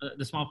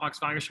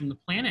virus from the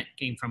planet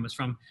came from, was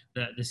from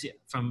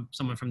from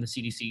someone from the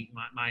CDC,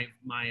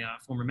 my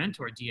former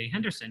mentor, D.A.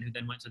 Henderson, who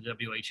then went to the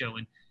WHO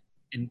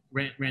and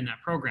ran that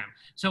program.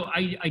 So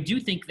I do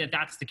think that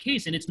that's the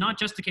case. And it's not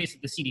just the case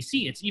at the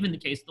CDC, it's even the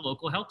case at the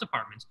local health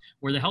departments,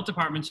 where the health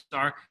departments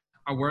are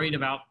worried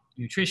about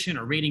nutrition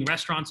or rating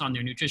restaurants on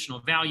their nutritional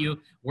value,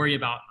 worried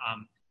about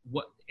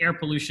what air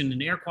pollution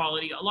and air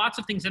quality, lots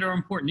of things that are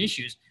important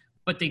issues.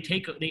 But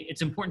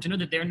it's important to know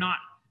that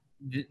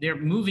they're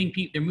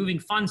moving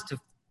funds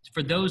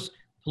for those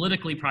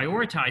politically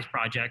prioritized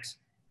projects,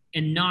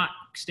 and not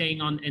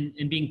staying on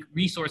and being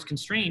resource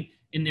constrained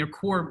in their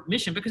core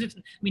mission. Because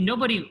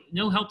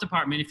no health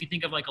department, if you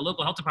think of like a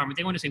local health department,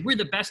 they want to say, we're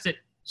the best at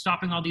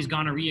stopping all these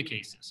gonorrhea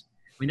cases.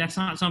 I mean, that's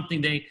not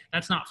something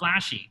that's not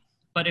flashy.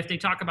 But if they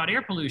talk about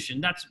air pollution,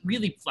 that's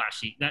really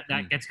flashy.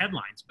 That gets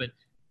headlines. But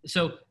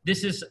so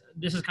this is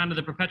kind of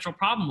the perpetual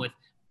problem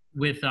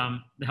with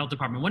the health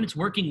department. When it's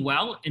working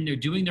well and they're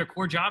doing their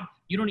core job,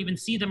 you don't even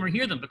see them or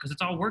hear them, because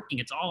it's all working.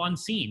 It's all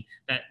unseen.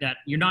 That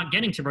you're not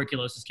getting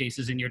tuberculosis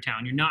cases in your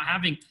town. You're not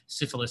having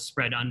syphilis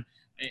spread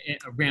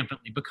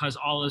rampantly, because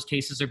all those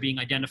cases are being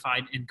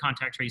identified and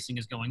contact tracing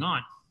is going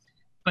on.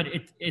 But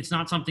it's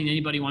not something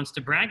anybody wants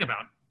to brag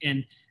about.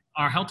 And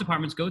our health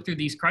departments go through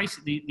these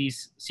crises,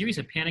 these series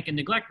of panic and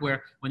neglect,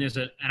 where when there's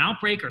an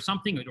outbreak or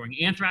something, or during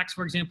anthrax,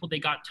 for example, they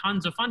got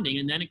tons of funding,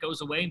 and then it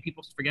goes away and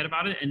people forget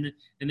about it, and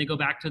then they go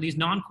back to these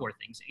non-core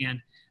things. And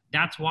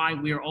that's why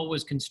we are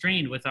always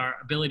constrained with our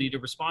ability to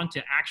respond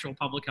to actual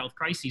public health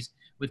crises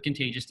with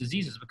contagious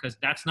diseases, because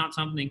that's not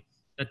something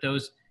that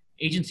those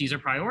agencies are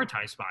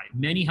prioritized by.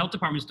 Many health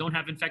departments don't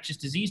have infectious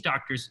disease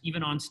doctors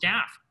even on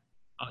staff,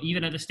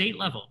 even at the state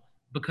level,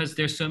 because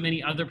there's so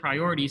many other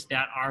priorities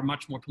that are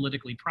much more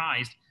politically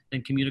prized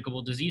than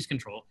communicable disease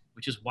control,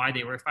 which is why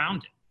they were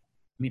founded.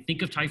 I mean,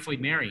 think of Typhoid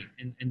Mary,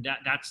 and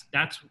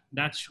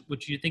that's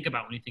what you think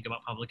about when you think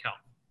about public health.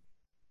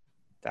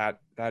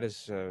 That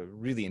is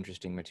really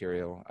interesting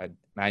material.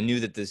 I knew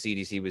that the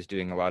CDC was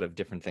doing a lot of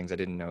different things. I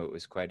didn't know it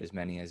was quite as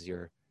many as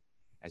you're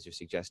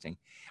suggesting.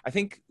 I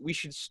think we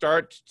should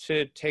start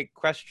to take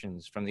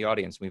questions from the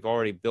audience. We've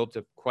already built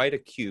up quite a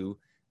queue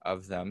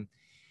of them.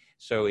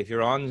 So if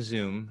you're on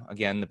Zoom,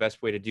 again, the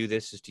best way to do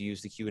this is to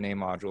use the Q&A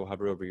module,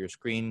 hover over your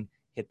screen,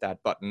 hit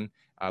that button.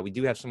 We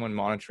do have someone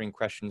monitoring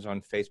questions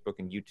on Facebook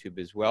and YouTube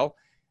as well,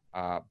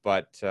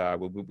 but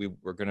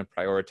we're going to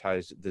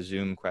prioritize the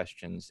Zoom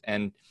questions.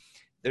 And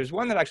there's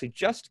one that actually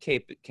just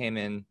came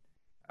in,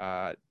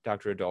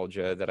 Dr.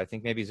 Adalja, that I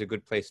think maybe is a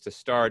good place to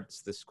start.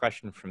 It's this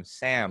question from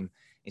Sam.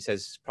 He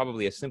says,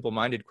 probably a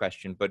simple-minded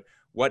question, but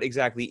what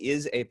exactly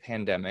is a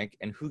pandemic,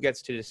 and who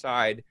gets to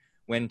decide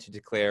when to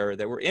declare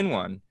that we're in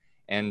one?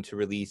 and to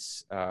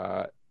release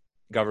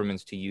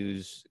governments to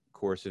use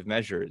coercive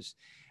measures.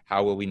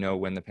 How will we know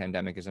when the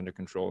pandemic is under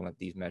control and that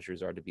these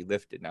measures are to be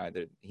lifted? Now,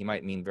 he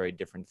might mean very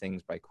different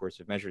things by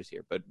coercive measures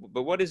here, but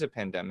what is a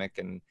pandemic,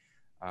 and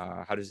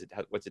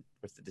what's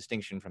the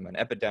distinction from an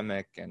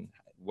epidemic, and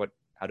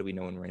how do we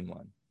know when we're in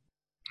one?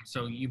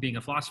 So you being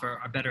a philosopher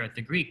are better at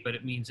the Greek, but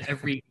it means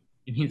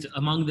it means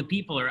among the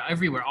people or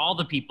everywhere, all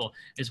the people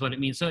is what it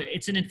means. So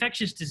it's an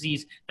infectious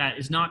disease that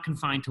is not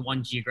confined to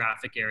one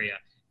geographic area,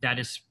 that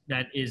is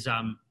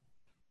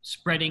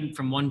spreading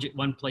from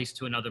one place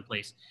to another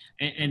place.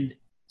 And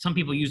some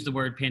people use the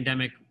word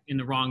pandemic in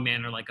the wrong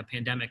manner, like a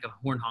pandemic of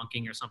horn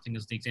honking or something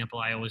is the example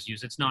I always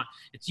use. It's not.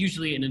 It's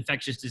usually an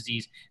infectious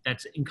disease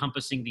that's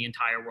encompassing the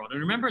entire world. And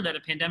remember that a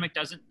pandemic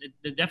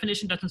the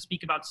definition doesn't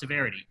speak about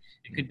severity.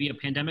 It could be a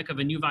pandemic of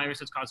a new virus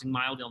that's causing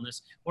mild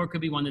illness, or it could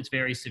be one that's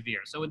very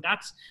severe. So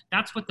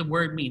that's what the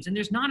word means. And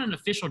there's not an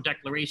official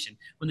declaration.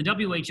 When the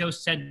WHO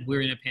said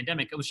we're in a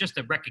pandemic, it was just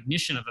a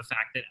recognition of a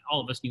fact that all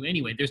of us knew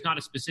anyway. There's not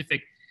a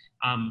specific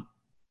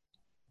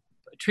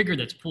trigger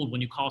that's pulled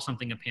when you call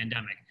something a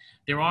pandemic.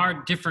 There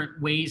are different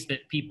ways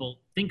that people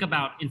think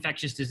about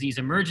infectious disease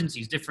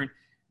emergencies, different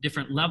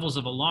levels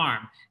of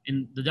alarm.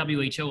 And the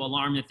WHO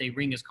alarm that they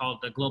ring is called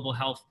the global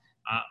health.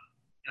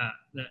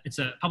 It's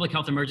a public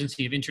health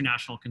emergency of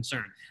international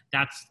concern.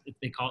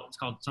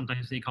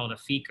 Sometimes they call it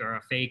a FEIC or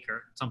a fake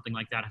or something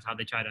like that is how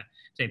they try to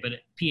say, but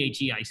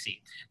PHEIC.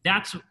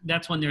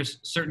 That's when there's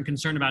certain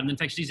concern about an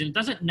infectious disease. And it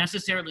doesn't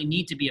necessarily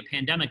need to be a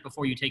pandemic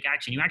before you take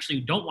action. You actually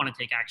don't want to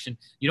take action.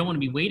 You don't want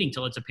to be waiting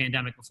till it's a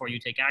pandemic before you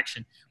take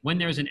action. When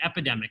there's an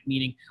epidemic,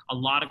 meaning a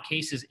lot of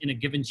cases in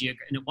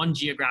one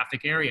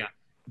geographic area,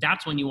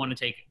 that's when you want to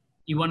take it.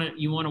 You want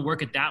to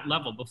work at that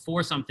level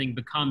before something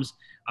becomes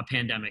a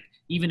pandemic.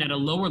 Even at a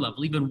lower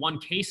level, even one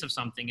case of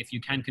something, if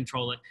you can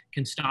control it,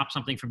 can stop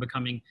something from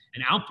becoming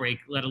an outbreak,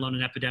 let alone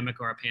an epidemic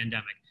or a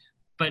pandemic.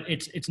 But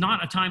it's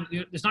not a time.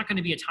 There's not going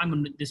to be a time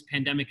when this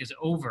pandemic is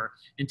over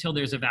until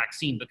there's a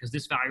vaccine, because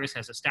this virus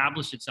has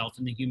established itself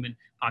in the human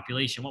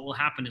population. What will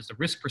happen is the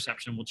risk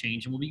perception will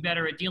change, and we'll be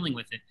better at dealing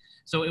with it.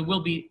 So it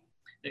will be.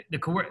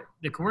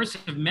 The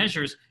coercive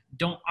measures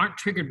aren't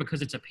triggered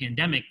because it's a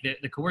pandemic.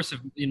 The coercive,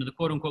 the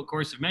quote unquote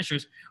coercive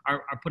measures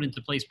are put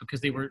into place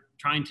because they were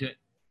trying to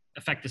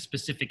affect a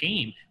specific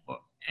aim.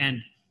 And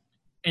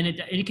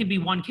it can be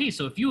one case.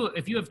 So if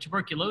you have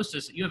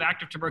tuberculosis, you have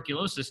active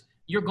tuberculosis,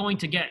 you're going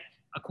to get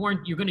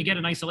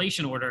an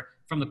isolation order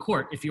from the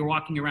court if you're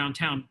walking around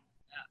town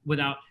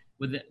without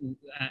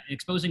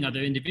exposing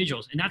other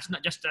individuals. And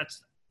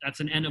that's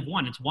an N of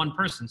one. It's one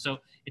person. So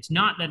it's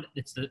not that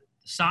it's the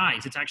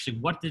size. It's actually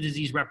what the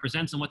disease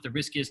represents and what the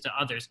risk is to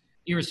others,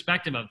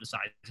 irrespective of the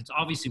size. It's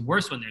obviously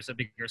worse when there's a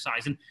bigger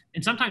size. And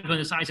sometimes when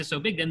the size is so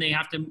big, then they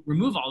have to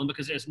remove all of them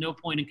because there's no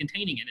point in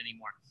containing it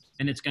anymore.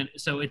 And it's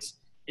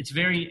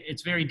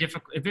very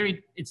difficult.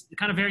 It's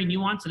kind of very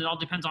nuanced, and it all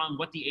depends on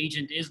what the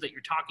agent is that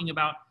you're talking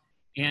about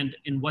and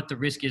what the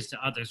risk is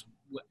to others,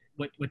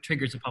 what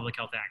triggers a public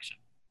health action.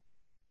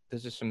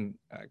 Those are some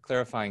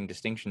clarifying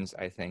distinctions,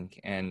 I think.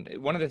 And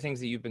one of the things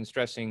that you've been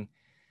stressing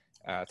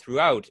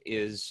throughout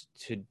is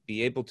to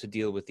be able to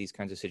deal with these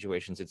kinds of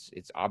situations.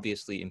 It's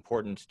obviously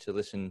important to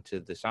listen to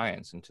the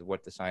science and to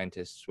what the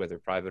scientists, whether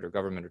private or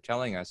government, are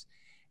telling us.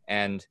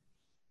 And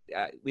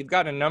we've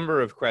got a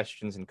number of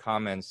questions and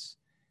comments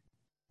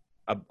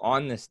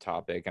on this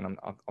topic, and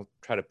I'll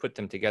try to put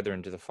them together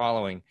into the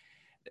following.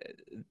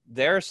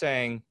 They're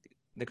saying,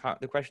 the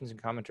questions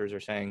and commenters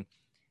are saying,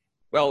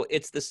 well,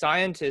 it's the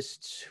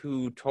scientists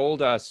who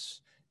told us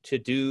to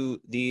do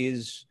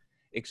these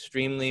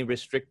extremely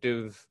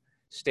restrictive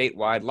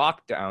statewide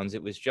lockdowns.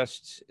 It was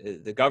just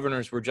the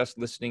governors were just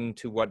listening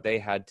to what they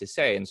had to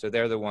say, and so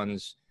they're the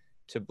ones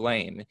to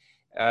blame.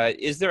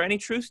 Is there any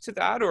truth to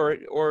that,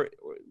 or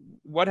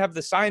what have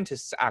the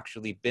scientists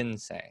actually been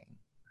saying?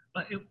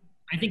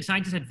 I think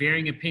scientists had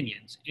varying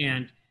opinions,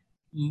 and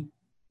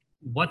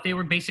what they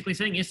were basically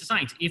saying is the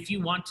science. If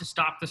you want to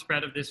stop the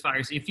spread of this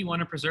virus, if you want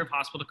to preserve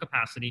hospital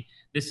capacity,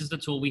 this is the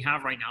tool we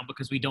have right now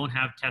because we don't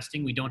have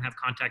testing, we don't have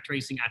contact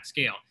tracing at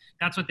scale.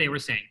 That's what they were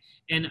saying.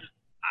 And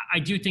I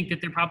do think that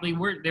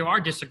there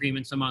are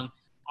disagreements among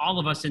all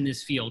of us in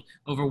this field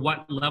over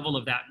what level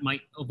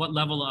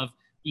of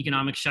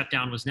economic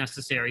shutdown was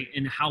necessary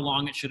and how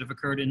long it should have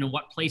occurred and in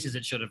what places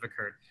it should have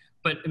occurred.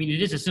 But I mean,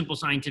 it is a simple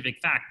scientific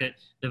fact that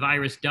the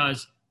virus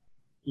does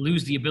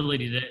lose the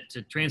ability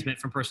to transmit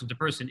from person to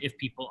person if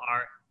people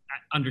are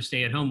under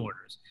stay-at-home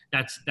orders.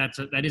 That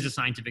is a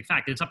scientific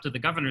fact. It's up to the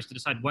governors to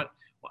decide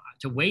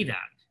to weigh that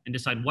and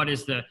decide what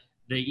is the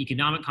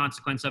economic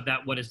consequence of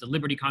that, what is the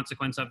liberty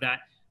consequence of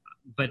that.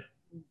 But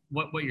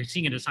what you're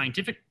seeing in a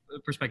scientific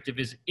perspective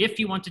is if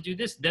you want to do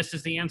this, this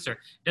is the answer.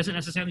 It doesn't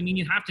necessarily mean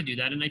you have to do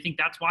that. And I think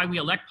that's why we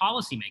elect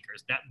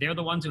policymakers, that they're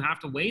the ones who have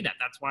to weigh that.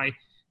 That's why,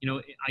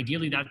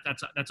 ideally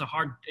that's a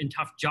hard and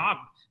tough job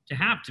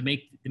to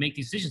make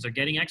these decisions. They're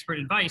getting expert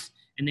advice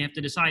and they have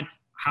to decide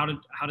how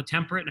to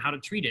temper it and how to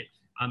treat it.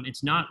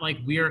 It's not like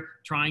we're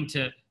trying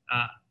to,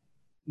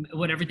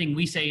 what everything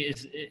we say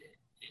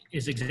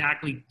is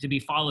exactly to be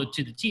followed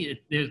to the T.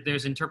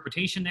 There's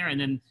interpretation there, and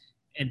then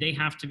and they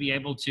have to be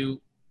able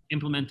to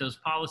implement those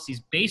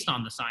policies based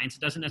on the science.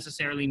 It doesn't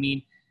necessarily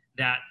mean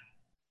that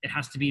it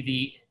has to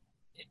be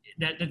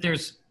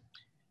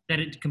that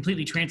it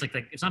completely translates.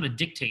 Like, it's not a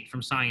dictate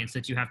from science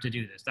that you have to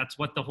do this. That's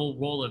what the whole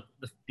role of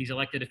these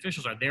elected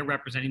officials are. They're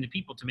representing the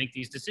people to make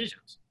these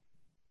decisions.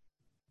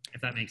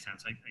 If that makes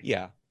sense.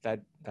 Yeah,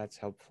 that's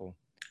helpful.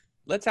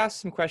 Let's ask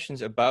some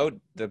questions about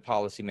the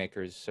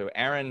policymakers. So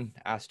Aaron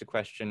asked a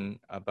question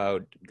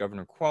about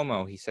Governor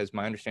Cuomo. He says,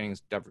 my understanding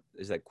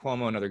is that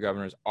Cuomo and other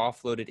governors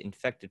offloaded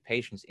infected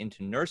patients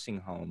into nursing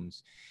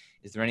homes.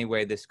 Is there any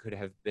way this could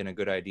have been a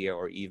good idea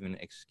or even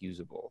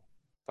excusable?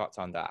 Thoughts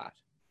on that?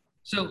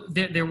 So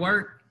there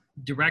were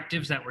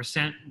directives that were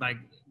sent by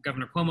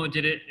Governor Cuomo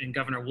did it, and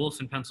Governor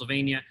Wolf in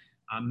Pennsylvania,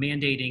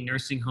 mandating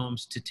nursing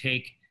homes to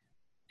take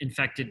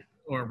infected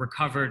or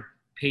recovered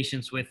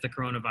patients with the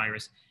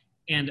coronavirus.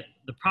 And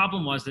the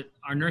problem was that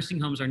our nursing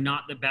homes are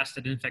not the best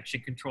at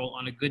infection control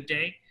on a good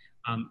day,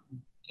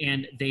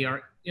 and they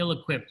are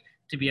ill-equipped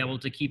to be able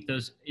to keep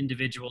those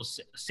individuals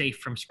safe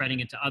from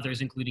spreading it to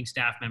others, including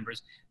staff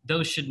members.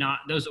 Those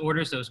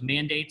orders, those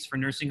mandates for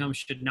nursing homes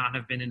should not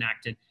have been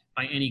enacted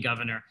by any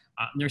governor.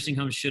 Nursing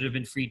homes should have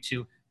been free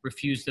to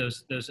refuse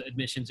those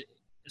admissions,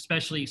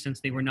 especially since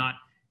they were not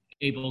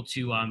able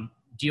to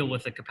deal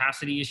with the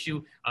capacity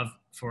issue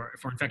for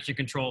infection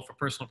control, for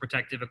personal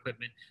protective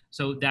equipment.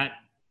 So that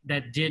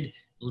did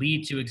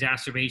lead to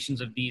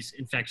exacerbations of these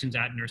infections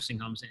at nursing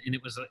homes, and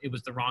it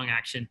was the wrong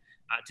action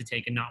to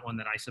take, and not one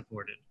that I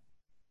supported.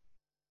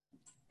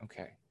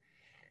 Okay.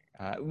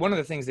 One of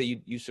the things that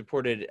you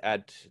supported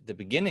at the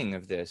beginning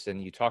of this,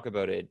 and you talk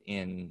about it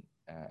in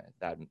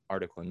that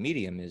article in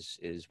Medium,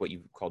 is what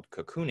you called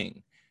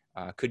cocooning.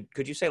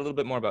 Could you say a little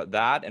bit more about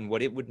that and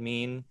what it would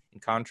mean in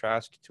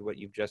contrast to what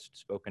you've just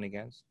spoken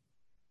against?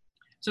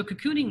 So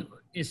cocooning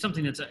is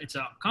something it's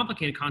a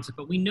complicated concept,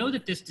 but we know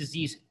that this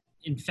disease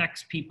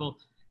affects people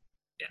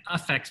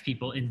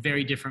in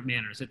very different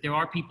manners. That there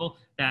are people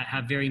that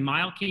have very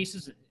mild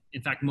cases.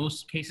 In fact,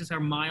 most cases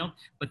are mild,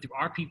 but there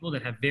are people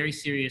that have very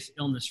serious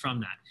illness from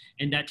that.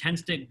 And that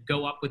tends to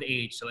go up with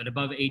age. So at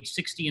above age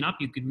 60 and up,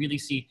 you can really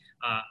see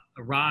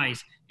a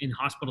rise in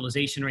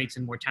hospitalization rates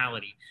and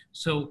mortality.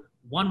 So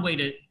one way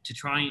to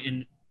try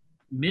and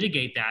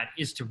mitigate that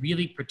is to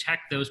really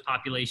protect those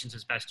populations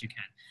as best you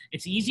can.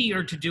 It's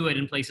easier to do it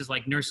in places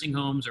like nursing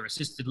homes or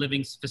assisted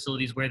living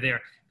facilities where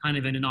they're kind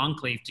of in an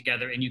enclave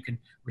together and you can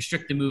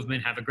restrict the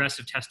movement, have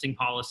aggressive testing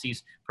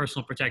policies,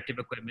 personal protective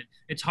equipment.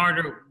 It's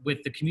harder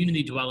with the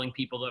community dwelling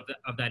people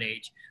of that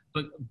age,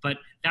 but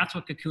that's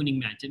what cocooning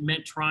meant. It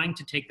meant trying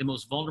to take the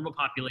most vulnerable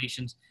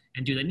populations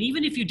and do that. And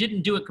even if you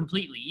didn't do it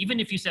completely,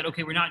 even if you said,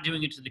 okay, we're not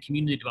doing it to the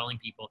community dwelling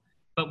people,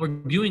 but we're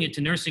doing it to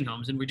nursing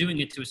homes and we're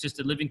doing it to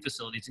assisted living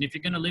facilities. And if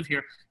you're going to live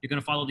here, you're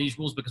going to follow these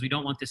rules because we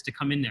don't want this to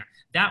come in there.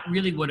 That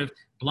really would have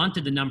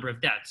blunted the number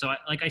of deaths. So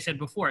like I said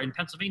before, in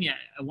Pennsylvania,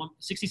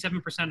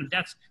 67% of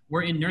deaths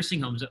were in nursing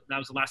homes. That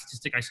was the last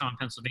statistic I saw in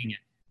Pennsylvania.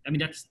 I mean,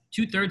 that's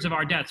 2/3 of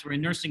our deaths were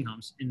in nursing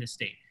homes in this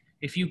state.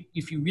 If you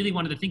really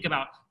wanted to think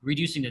about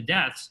reducing the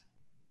deaths,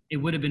 it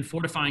would have been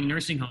fortifying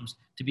nursing homes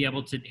to be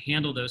able to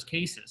handle those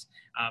cases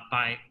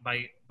by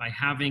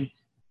having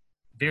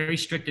very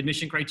strict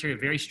admission criteria,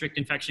 very strict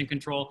infection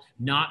control,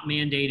 not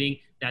mandating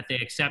that they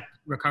accept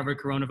recovered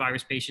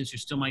coronavirus patients who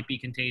still might be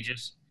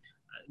contagious.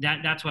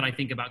 That's what I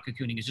think about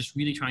cocooning, is just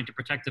really trying to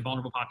protect the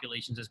vulnerable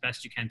populations as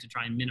best you can to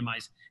try and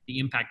minimize the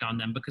impact on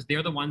them, because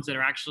they're the ones that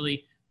are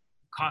actually,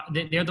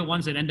 they're the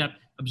ones that end up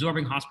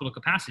absorbing hospital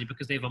capacity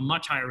because they have a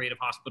much higher rate of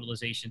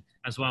hospitalization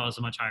as well as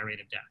a much higher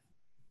rate of death.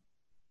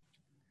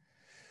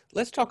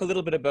 Let's talk a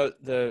little bit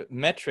about the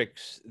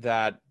metrics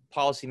that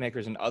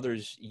policymakers and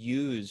others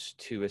use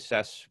to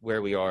assess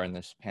where we are in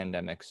this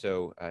pandemic.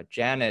 So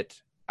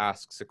Janet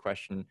asks a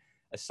question,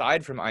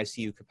 aside from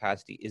ICU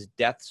capacity, is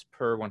deaths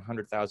per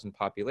 100,000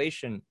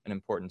 population an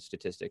important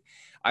statistic?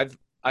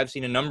 I've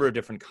seen a number of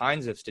different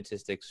kinds of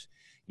statistics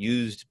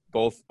used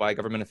both by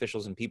government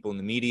officials and people in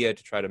the media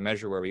to try to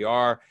measure where we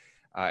are.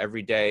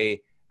 Every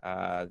day,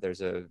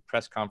 there's a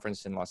press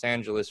conference in Los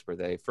Angeles where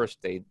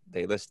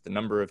they list the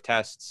number of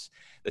tests,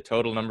 the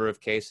total number of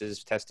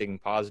cases testing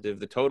positive,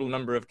 the total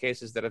number of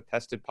cases that have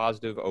tested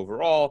positive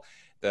overall,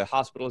 the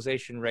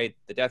hospitalization rate,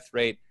 the death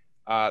rate.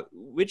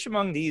 Which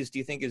among these do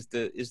you think is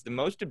the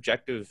most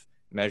objective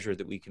measure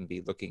that we can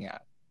be looking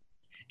at?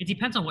 It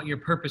depends on what your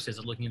purpose is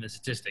of looking at the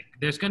statistic.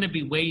 There's going to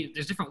be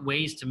there's different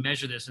ways to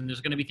measure this, and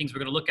there's going to be things we're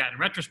going to look at in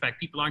retrospect.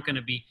 People aren't going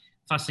to be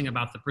fussing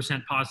about the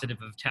percent positive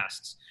of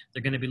tests.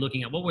 They're going to be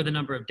looking at what were the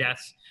number of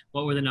deaths,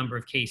 what were the number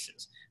of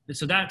cases.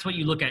 So that's what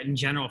you look at in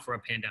general for a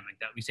pandemic.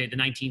 That we say the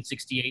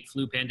 1968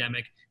 flu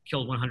pandemic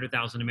killed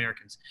 100,000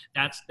 Americans.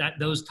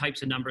 Those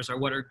types of numbers are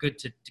what are good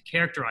to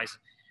characterize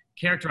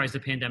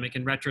the pandemic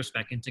in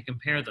retrospect and to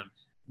compare them.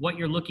 What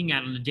you're looking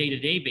at on a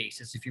day-to-day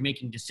basis, if you're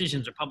making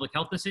decisions or public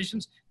health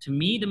decisions, to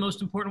me, the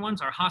most important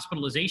ones are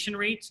hospitalization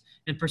rates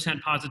and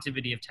percent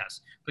positivity of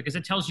tests, because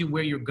it tells you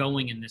where you're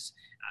going in this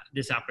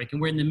outbreak.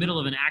 And we're in the middle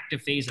of an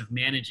active phase of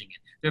managing it.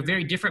 There are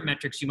very different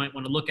metrics you might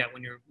want to look at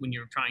when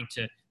you're trying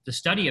to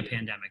study a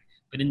pandemic.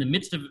 But in the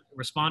midst of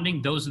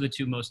responding, those are the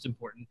two most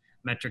important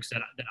metrics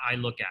that I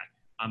look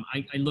at.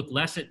 I look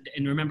less at,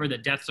 and remember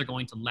that deaths are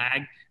going to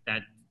lag,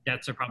 that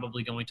deaths are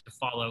probably going to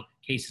follow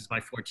cases by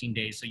 14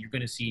 days. So you're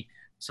going to see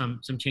some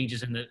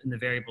changes in the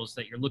variables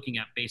that you're looking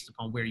at based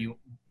upon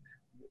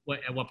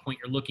at what point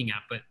you're looking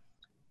at. But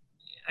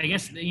I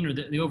guess,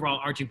 the overall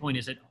arching point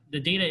is that the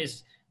data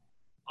is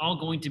all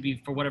going to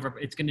be for whatever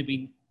it's going to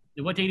be.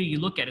 What data you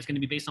look at is going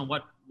to be based on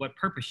what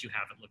purpose you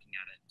have at looking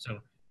at it. So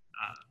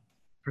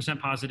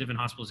percent positive and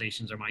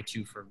hospitalizations are my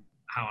two for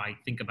how I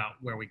think about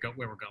where we're going.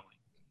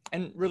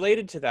 And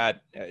related to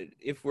that,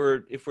 if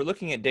we're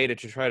looking at data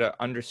to try to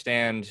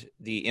understand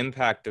the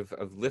impact of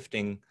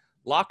lifting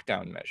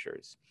lockdown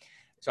measures,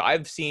 so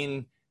I've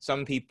seen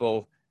some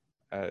people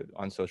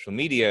on social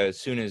media, as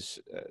soon as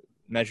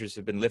measures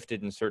have been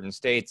lifted in certain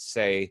states,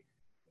 say,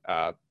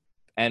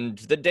 and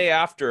the day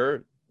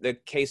after the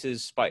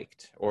cases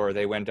spiked or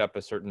they went up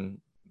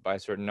by a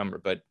certain number.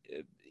 But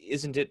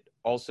isn't it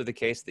also the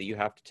case that you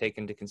have to take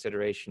into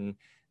consideration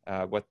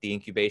what the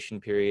incubation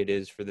period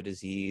is for the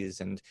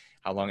disease and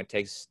how long it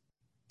takes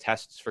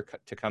tests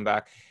to come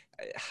back?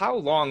 How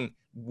long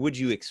would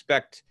you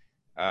expect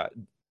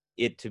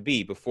it to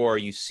be before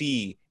you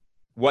see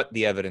what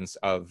the evidence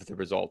of the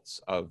results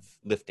of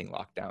lifting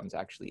lockdowns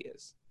actually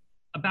is?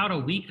 About a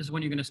week is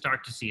when you're going to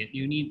start to see it.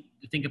 You need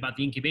to think about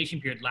the incubation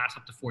period lasts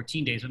up to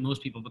 14 days, but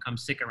most people become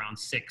sick around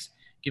 6.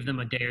 Give them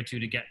a day or two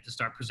to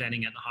start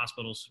presenting at the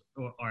hospitals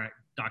or at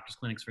doctors'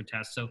 clinics for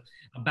tests. So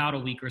about a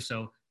week or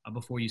so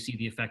before you see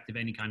the effect of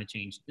any kind of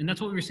change. And that's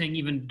what we were saying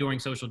even during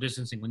social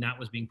distancing when that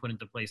was being put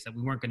into place, that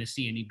we weren't going to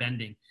see any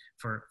bending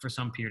for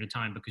some period of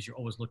time because you're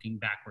always looking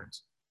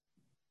backwards.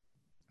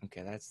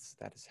 Okay,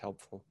 that is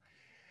helpful.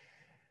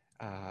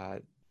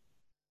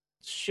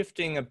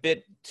 Shifting a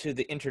bit to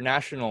the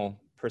international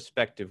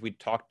perspective, we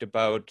talked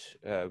about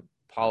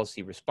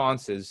policy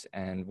responses,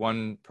 and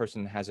one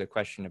person has a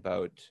question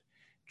about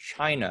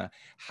China.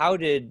 How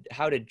did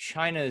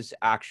China's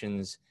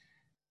actions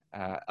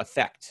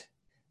affect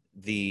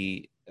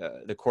the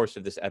course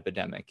of this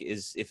epidemic?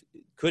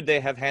 Could they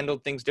have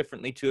handled things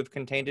differently to have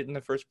contained it in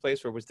the first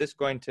place, or was this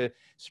going to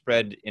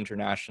spread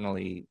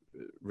internationally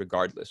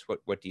regardless?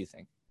 What do you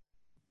think?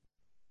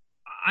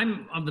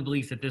 I'm of the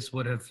belief that this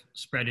would have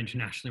spread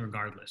internationally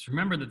regardless.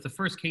 Remember that the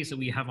first case that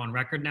we have on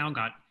record now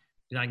got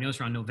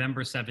diagnosed around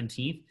November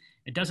 17th.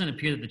 It doesn't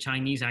appear that the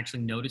Chinese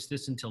actually noticed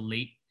this until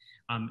late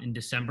in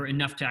December,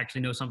 enough to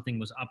actually know something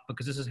was up,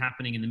 because this is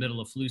happening in the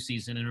middle of flu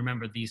season. And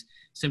remember, these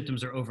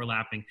symptoms are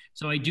overlapping.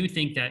 So I do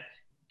think that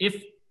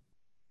if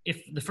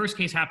the first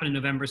case happened in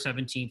November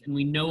 17th, and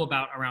we know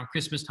about around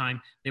Christmas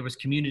time, there was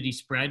community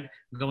spread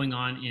going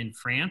on in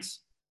France,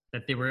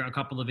 that there were a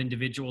couple of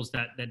individuals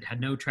that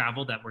had no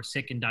travel, that were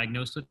sick and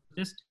diagnosed with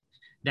this,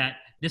 that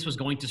this was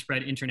going to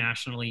spread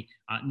internationally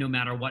no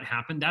matter what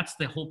happened. That's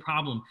the whole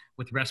problem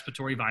with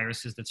respiratory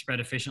viruses that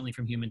spread efficiently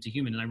from human to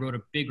human. And I wrote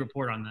a big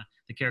report on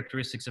the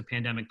characteristics of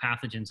pandemic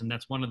pathogens. And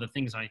that's one of the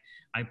things I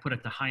put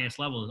at the highest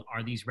level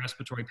are these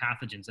respiratory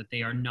pathogens, that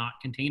they are not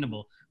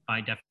containable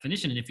by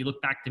definition. And if you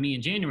look back to me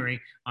in January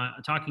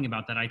talking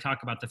about that, I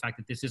talk about the fact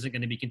that this isn't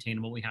going to be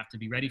containable. We have to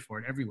be ready for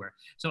it everywhere.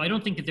 So I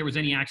don't think that there was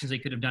any actions they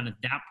could have done at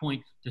that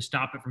point to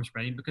stop it from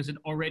spreading, because it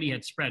already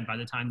had spread by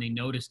the time they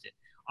noticed it.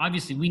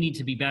 Obviously, we need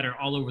to be better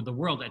all over the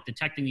world at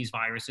detecting these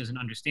viruses and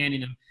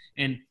understanding them.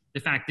 And the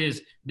fact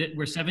is that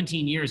we're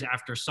 17 years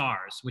after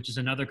SARS, which is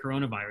another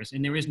coronavirus,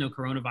 and there is no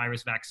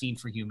coronavirus vaccine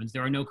for humans.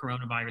 There are no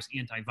coronavirus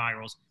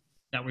antivirals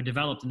that were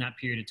developed in that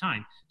period of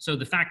time. So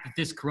the fact that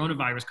this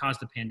coronavirus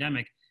caused a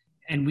pandemic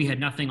and we had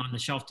nothing on the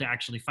shelf to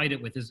actually fight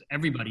it with is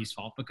everybody's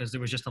fault, because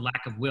there was just a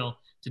lack of will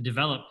to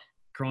develop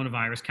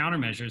coronavirus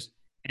countermeasures.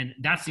 And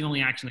that's the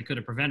only action that could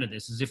have prevented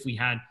this, is if we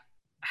had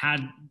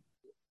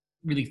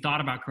really thought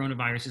about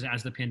coronaviruses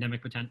as the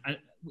pandemic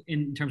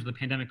in terms of the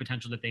pandemic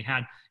potential that they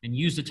had, and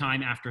used the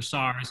time after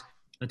SARS,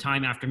 the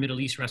time after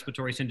Middle East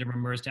respiratory syndrome or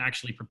MERS, to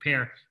actually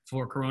prepare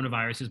for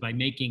coronaviruses by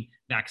making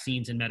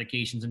vaccines and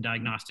medications and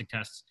diagnostic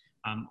tests,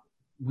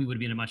 we would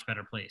be in a much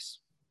better place.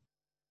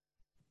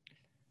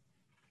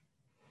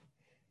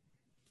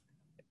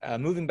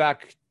 Moving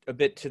back a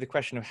bit to the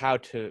question of how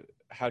to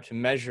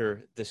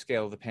measure the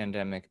scale of the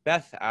pandemic,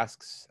 Beth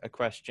asks a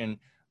question.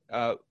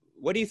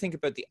 What do you think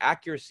about the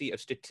accuracy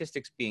of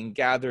statistics being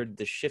gathered,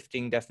 the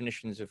shifting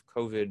definitions of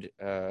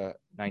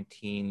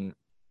COVID-19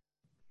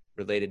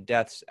 related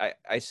deaths?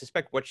 I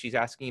suspect what she's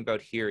asking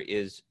about here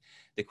is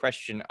the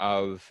question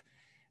of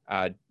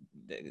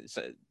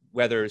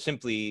whether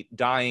simply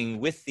dying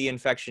with the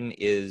infection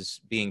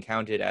is being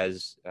counted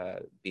as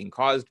being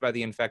caused by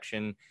the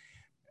infection.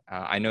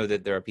 I know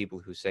that there are people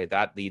who say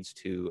that leads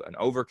to an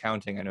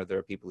overcounting. I know there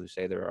are people who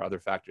say there are other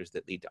factors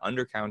that lead to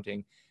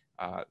undercounting.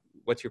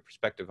 What's your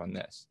perspective on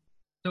this?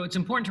 So it's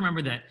important to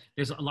remember that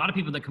there's a lot of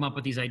people that come up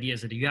with these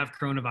ideas that if you have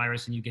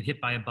coronavirus and you get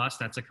hit by a bus,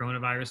 that's a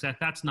coronavirus death.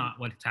 That's not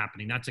what's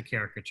happening. That's a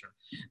caricature.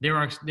 There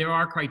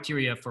are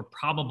criteria for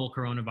probable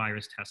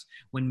coronavirus tests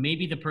when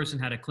maybe the person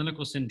had a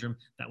clinical syndrome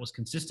that was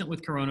consistent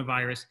with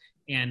coronavirus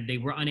and they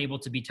were unable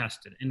to be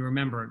tested. And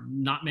remember,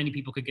 not many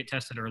people could get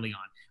tested early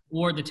on,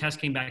 or the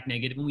test came back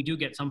negative, and we do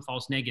get some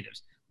false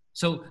negatives.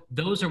 So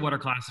those are what are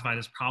classified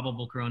as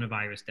probable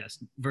coronavirus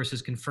deaths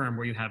versus confirmed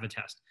where you have a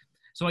test.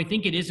 So I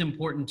think it is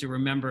important to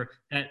remember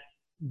that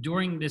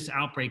during this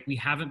outbreak, we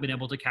haven't been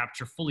able to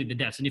capture fully the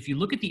deaths. And if you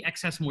look at the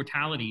excess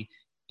mortality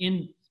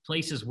in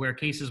places where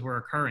cases were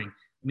occurring,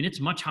 I mean, it's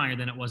much higher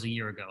than it was a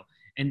year ago.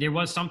 And there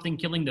was something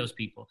killing those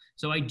people.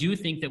 So I do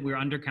think that we're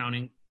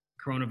undercounting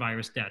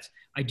coronavirus deaths.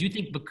 I do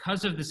think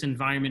because of this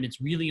environment, it's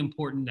really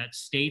important that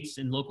states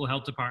and local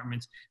health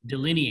departments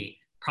delineate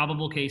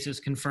probable cases,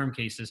 confirmed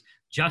cases,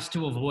 just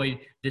to avoid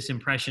this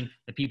impression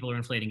that people are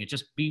inflating it.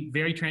 Just be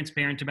very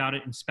transparent about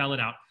it and spell it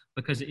out,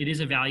 because it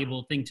is a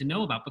valuable thing to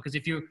know about. Because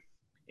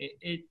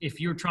if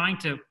you're trying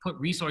to put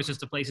resources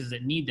to places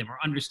that need them or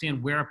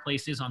understand where a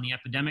place is on the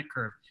epidemic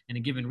curve in a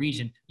given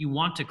region, you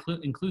want to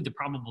include the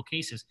probable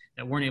cases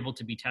that weren't able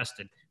to be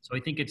tested. So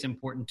I think it's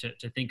important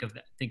to think of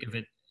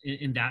it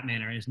in that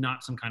manner, and it's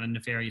not some kind of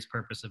nefarious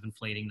purpose of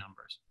inflating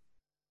numbers.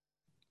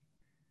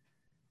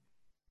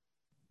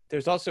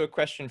 There's also a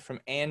question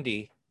from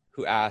Andy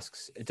who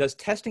asks, does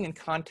testing and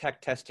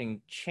contact testing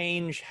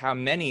change how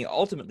many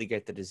ultimately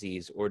get the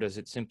disease, or does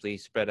it simply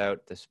spread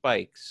out the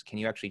spikes? Can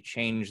you actually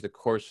change the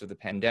course of the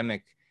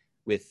pandemic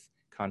with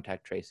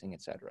contact tracing,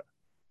 et cetera?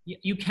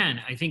 You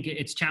can. I think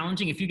it's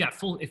challenging. If you got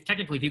full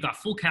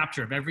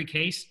capture of every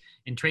case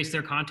and traced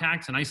their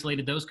contacts and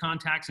isolated those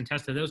contacts and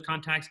tested those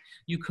contacts,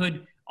 you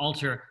could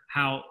alter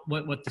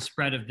what the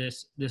spread of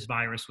this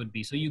virus would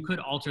be. So you could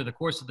alter the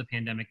course of the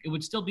pandemic. It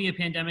would still be a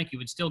pandemic. You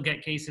would still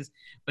get cases,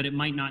 but it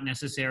might not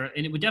necessarily,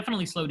 and it would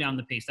definitely slow down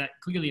the pace. That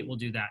clearly it will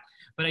do that.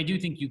 But I do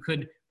think you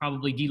could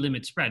probably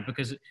delimit spread,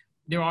 because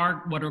there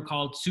are what are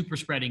called super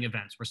spreading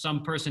events where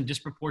some person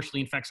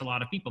disproportionately infects a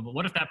lot of people. But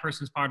what if that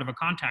person's part of a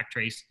contact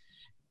trace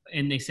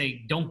and they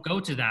say, don't go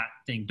to that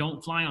thing,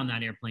 don't fly on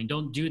that airplane,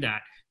 don't do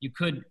that? You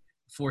could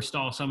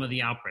forestall some of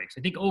the outbreaks.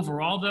 I think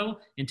overall, though,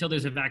 until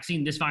there's a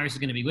vaccine, this virus is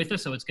going to be with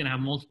us, so it's going to have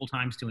multiple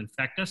times to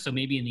infect us. So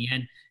maybe in the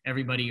end,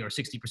 everybody or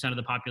 60% of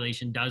the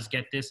population does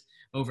get this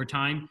over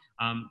time.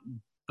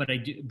 But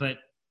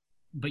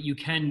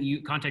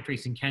contact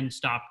tracing can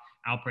stop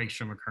outbreaks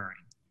from occurring.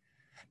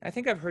 I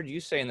think I've heard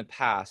you say in the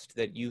past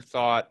that you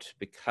thought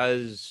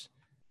because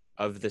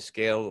of the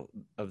scale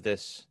of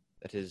this,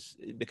 that is,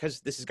 because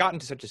this has gotten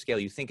to such a scale,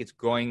 you think it's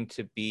going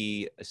to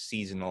be a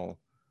seasonal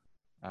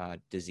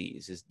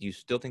disease. Do you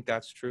still think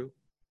that's true?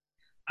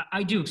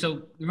 I do.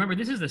 So remember,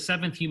 this is the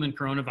 7th human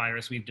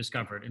coronavirus we've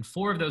discovered, and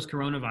 4 of those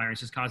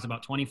coronaviruses cause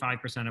about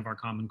 25% of our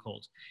common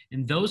colds.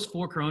 And those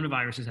 4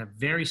 coronaviruses have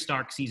very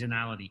stark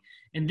seasonality.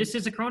 And this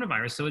is a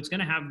coronavirus, so it's going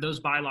to have those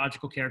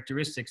biological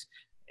characteristics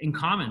in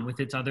common with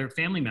its other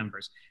family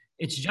members.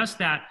 It's just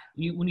that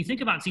when you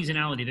think about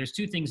seasonality, there's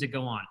 2 things that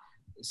go on.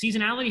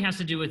 Seasonality has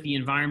to do with the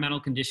environmental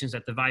conditions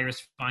that the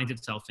virus finds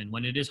itself in.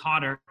 When it is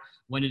hotter,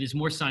 when it is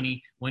more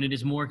sunny, when it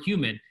is more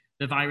humid,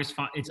 the virus,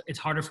 it's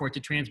harder for it to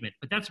transmit.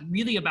 But that's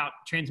really about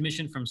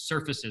transmission from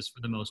surfaces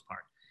for the most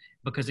part,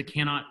 because it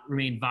cannot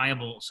remain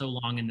viable so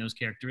long in those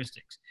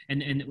characteristics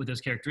and with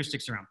those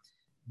characteristics around.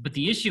 But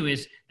the issue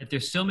is that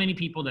there's so many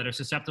people that are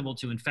susceptible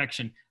to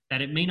infection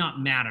that it may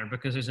not matter,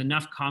 because there's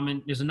enough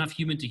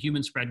human to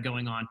human spread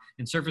going on,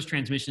 and surface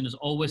transmission is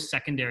always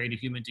secondary to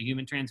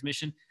human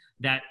transmission,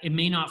 that it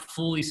may not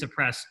fully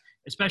suppress,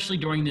 especially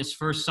during this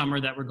first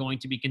summer that we're going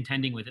to be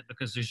contending with it,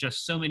 because there's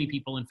just so many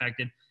people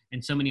infected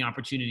and so many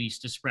opportunities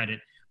to spread it.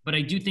 But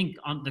I do think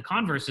on the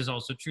converse is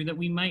also true, that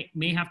we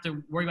may have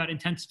to worry about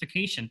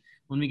intensification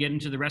when we get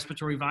into the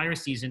respiratory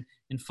virus season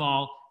in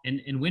fall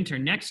and winter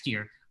next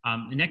year,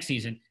 the next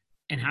season,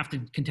 and have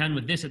to contend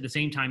with this at the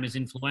same time as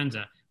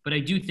influenza. But I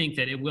do think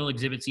that it will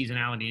exhibit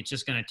seasonality. It's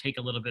just going to take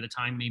a little bit of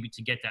time maybe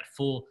to get that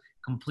full,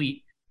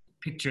 complete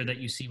picture that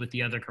you see with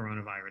the other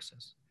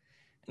coronaviruses.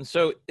 And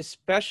so,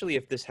 especially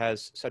if this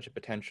has such a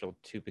potential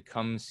to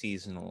become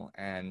seasonal,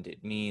 and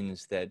it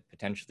means that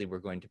potentially we're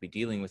going to be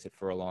dealing with it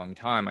for a long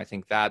time, I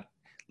think that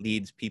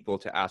leads people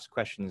to ask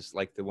questions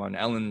like the one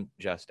Ellen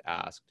just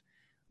asked.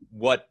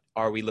 What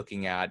are we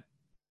looking at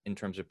in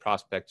terms of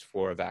prospects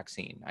for a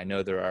vaccine? I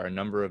know there are a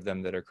number of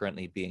them that are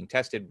currently being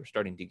tested. We're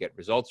starting to get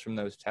results from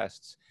those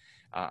tests.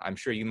 I'm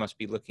sure you must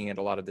be looking at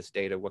a lot of this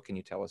data. What can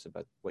you tell us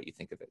about what you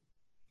think of it?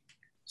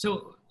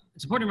 So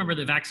it's important to remember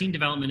that vaccine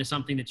development is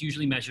something that's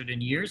usually measured in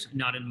years,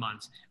 not in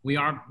months. We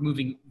are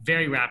moving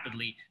very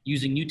rapidly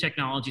using new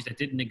technologies that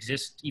didn't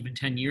exist even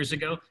 10 years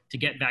ago to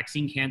get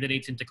vaccine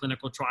candidates into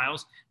clinical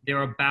trials. There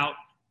are about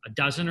a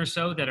dozen or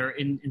so that are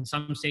in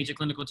some stage of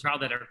clinical trial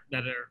that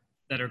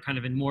are kind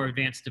of in more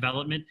advanced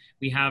development.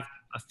 We have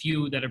a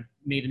few that are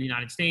made in the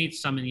United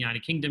States, some in the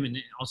United Kingdom, and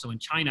also in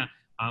China,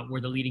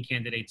 where the leading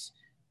candidates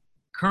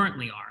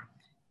currently are.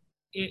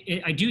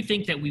 I do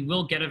think that we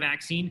will get a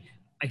vaccine.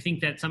 I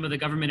think that some of the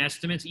government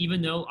estimates, even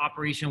though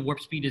Operation Warp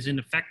Speed is in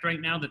effect right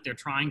now, that they're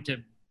trying to,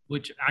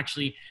 which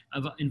actually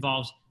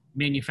involves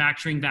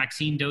manufacturing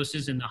vaccine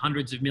doses in the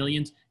hundreds of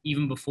millions,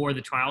 even before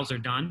the trials are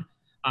done,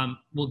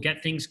 we'll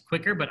get things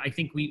quicker. But I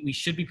think we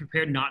should be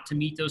prepared not to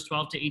meet those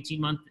 12 to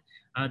 18 month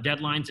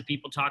deadlines that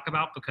people talk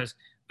about, because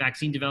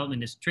vaccine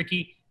development is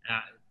tricky.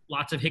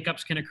 lots of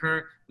hiccups can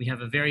occur. We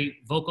have a very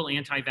vocal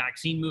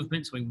anti-vaccine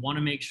movement, so we want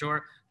to make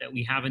sure that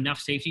we have enough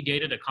safety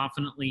data to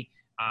confidently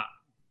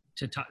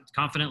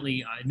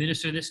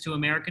administer this to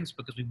Americans,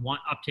 because we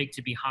want uptake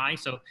to be high.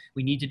 So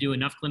we need to do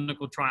enough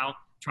clinical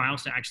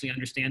trials to actually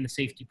understand the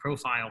safety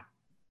profile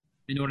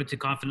in order to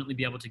confidently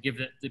be able to give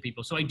the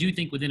people. So I do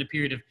think within a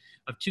period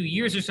of 2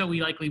 years or so,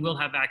 we likely will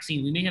have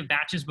vaccine. We may have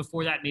batches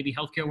before that, maybe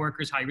healthcare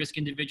workers, high-risk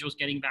individuals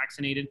getting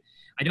vaccinated.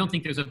 I don't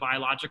think there's a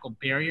biological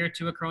barrier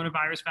to a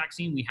coronavirus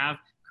vaccine. We have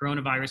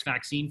coronavirus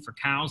vaccine for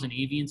cows and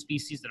avian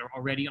species that are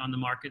already on the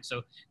market.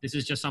 So this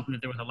is just something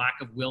that there was a lack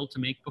of will to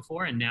make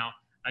before, and now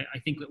I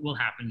think it will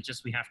happen. It's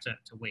just we have to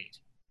wait.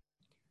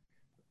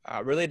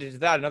 Related to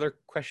that, another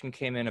question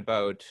came in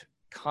about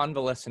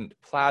convalescent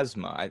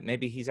plasma.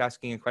 Maybe he's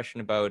asking a question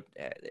about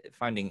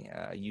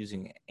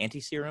using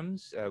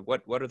antiserums.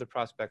 What are the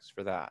prospects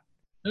for that?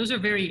 Those are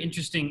very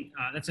interesting.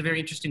 That's a very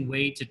interesting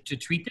way to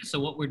treat this. So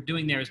what we're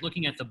doing there is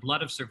looking at the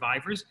blood of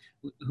survivors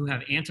who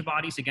have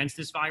antibodies against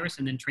this virus,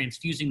 and then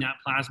transfusing that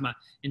plasma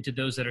into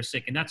those that are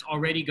sick. And that's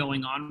already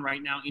going on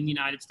right now in the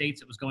United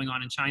States. It was going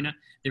on in China.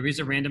 There is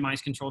a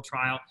randomized control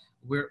trial.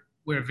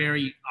 We're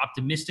very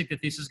optimistic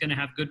that this is going to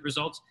have good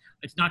results.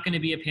 It's not going to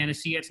be a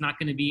panacea. It's not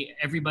going to be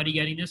everybody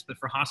getting this, but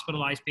for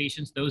hospitalized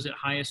patients, those at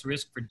highest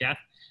risk for death,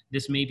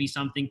 this may be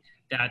something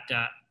that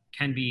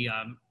can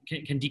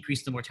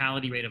decrease the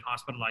mortality rate of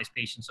hospitalized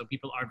patients. So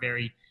people are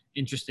very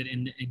interested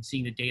in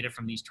seeing the data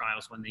from these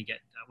trials when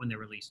they're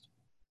released.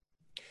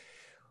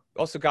 We've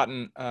also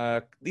gotten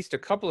at least a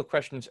couple of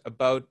questions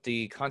about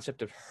the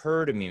concept of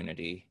herd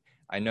immunity.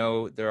 I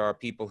know there are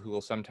people who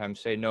will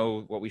sometimes say,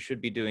 no, what we should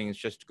be doing is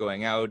just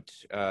going out,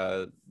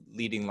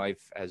 leading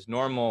life as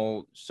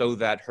normal so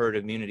that herd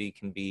immunity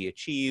can be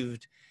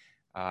achieved.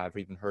 I've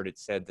even heard it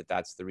said that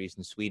that's the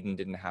reason Sweden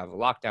didn't have a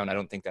lockdown. I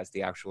don't think that's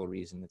the actual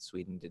reason that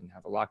Sweden didn't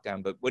have a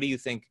lockdown, but what do you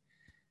think?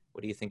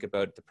 What do you think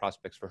about the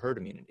prospects for herd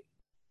immunity?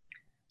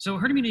 So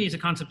herd immunity is a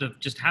concept of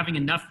just having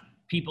enough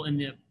people in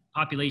the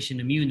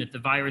population immune that the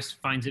virus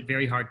finds it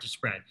very hard to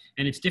spread.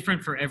 And it's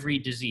different for every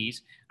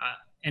disease.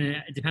 And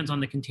it depends on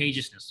the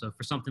contagiousness. So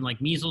for something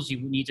like measles,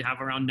 you need to have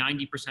around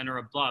 90% or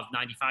above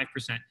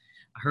 95%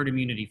 herd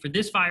immunity. For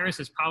this virus,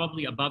 it's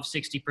probably above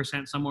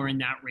 60%, somewhere in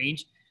that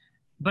range.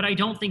 But I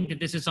don't think that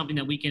this is something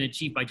that we can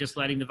achieve by just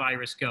letting the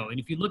virus go. And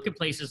if you look at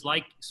places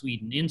like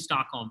Sweden, in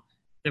Stockholm,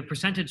 the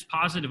percentage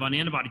positive on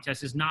antibody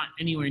tests is not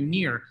anywhere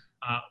near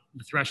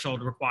the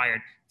threshold required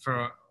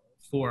for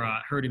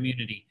herd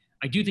immunity.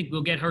 I do think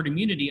we'll get herd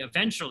immunity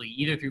eventually,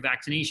 either through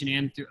vaccination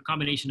and through a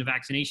combination of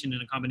vaccination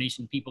and a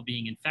combination of people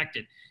being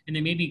infected. And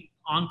there may be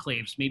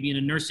enclaves, maybe in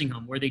a nursing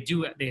home, where they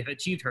have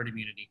achieved herd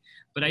immunity.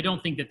 But I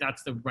don't think that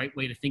that's the right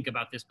way to think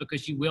about this,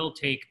 because you will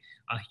take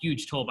a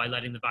huge toll by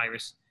letting the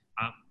virus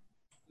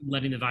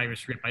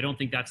rip. I don't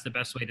think that's the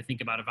best way to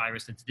think about a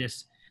virus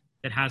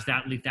that has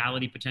that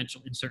lethality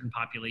potential in certain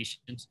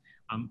populations.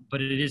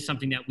 But it is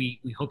something that we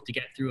hope to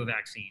get through a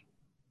vaccine.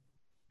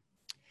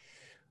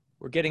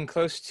 We're getting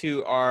close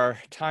to our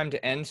time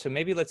to end, so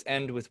maybe let's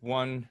end with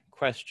one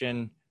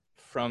question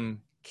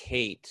from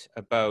Kate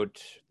about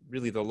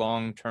really the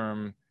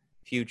long-term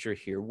future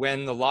here.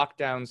 When the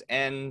lockdowns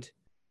end,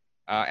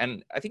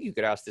 and I think you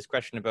could ask this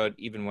question about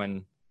even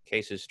when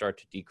cases start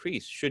to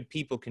decrease, should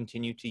people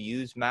continue to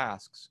use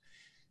masks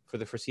for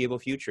the foreseeable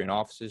future in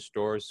offices,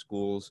 stores,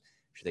 schools?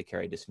 Should they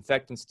carry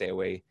disinfectant, stay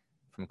away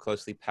from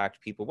closely packed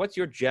people? What's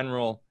your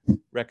general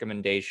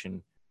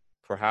recommendation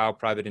for how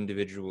private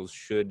individuals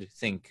should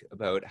think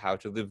about how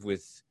to live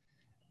with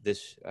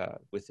this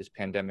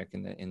pandemic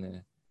in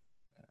the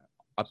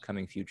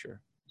upcoming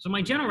future? So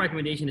my general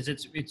recommendation is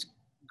it's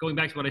going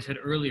back to what I said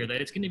earlier,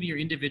 that it's going to be your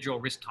individual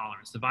risk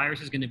tolerance. The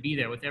virus is going to be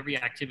there with every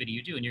activity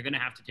you do, and you're going to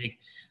have to take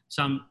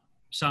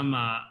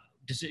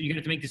you're going to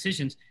have to make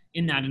decisions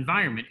in that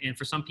environment. And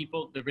for some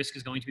people, the risk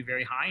is going to be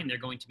very high, and they're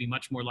going to be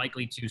much more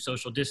likely to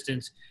social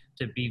distance,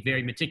 to be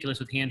very meticulous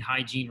with hand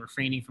hygiene,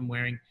 refraining from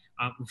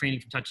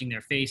touching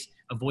their face,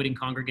 avoiding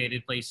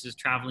congregated places,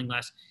 traveling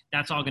less.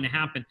 That's all going to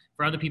happen.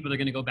 For other people, they're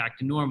going to go back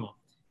to normal.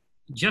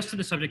 Just to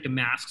the subject of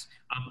masks,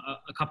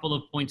 a couple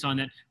of points on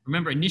that.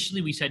 Remember,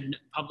 initially we said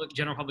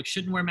general public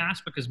shouldn't wear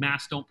masks because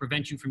masks don't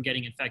prevent you from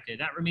getting infected.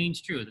 That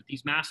remains true, that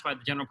these masks by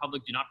the general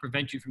public do not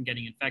prevent you from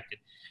getting infected.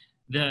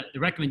 The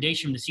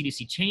recommendation from the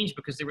CDC changed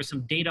because there was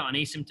some data on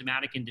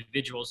asymptomatic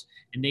individuals,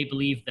 and they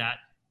believed that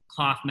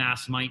cloth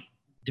masks might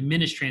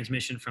diminish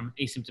transmission from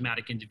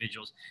asymptomatic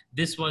individuals.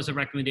 This was a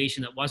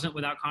recommendation that wasn't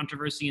without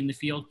controversy in the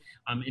field.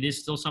 It is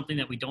still something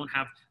that we don't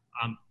have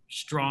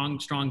strong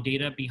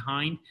data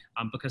behind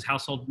because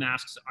household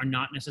masks are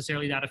not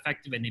necessarily that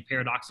effective, and they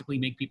paradoxically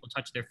make people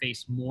touch their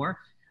face more.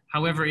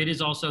 However, it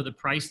is also the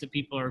price that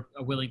people are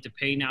willing to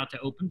pay now to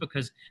open,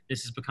 because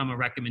this has become a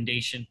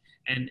recommendation.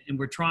 And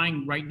we're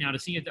trying right now to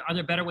see if there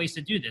are better ways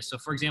to do this. So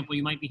for example,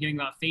 you might be hearing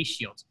about face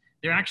shields.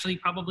 There actually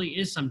probably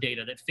is some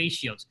data that face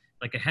shields,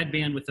 like a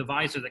headband with the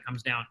visor that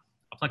comes down,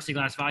 a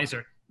plexiglass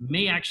visor,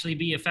 may actually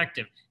be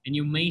effective. And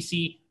you may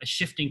see a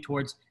shifting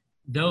towards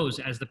those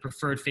as the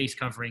preferred face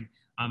covering.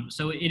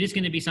 So it is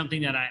going to be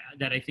something that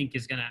I think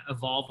is going to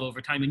evolve over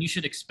time, and you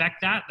should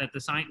expect that the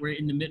science, we're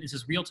in the middle, this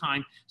is real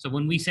time. So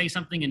when we say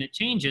something and it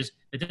changes,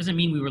 that doesn't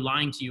mean we were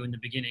lying to you in the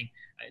beginning.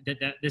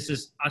 That this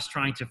is us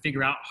trying to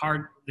figure out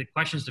the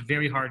answers to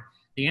very hard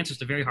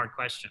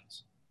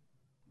questions.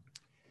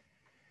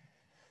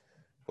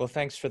 Well,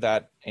 thanks for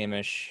that,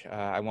 Amish.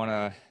 I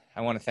want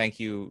to thank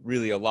you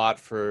really a lot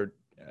for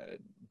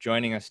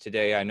joining us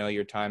today. I know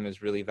your time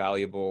is really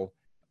valuable,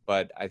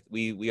 but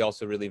we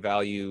also really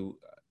value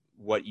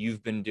what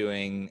you've been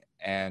doing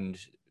and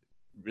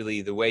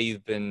really the way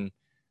you've been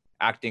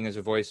acting as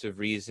a voice of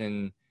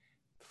reason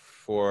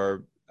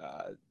for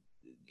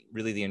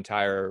really the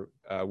entire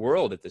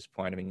world at this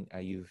point. I mean,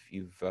 you've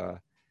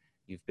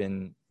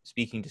been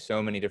speaking to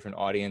so many different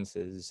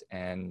audiences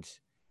and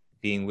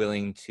being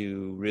willing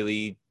to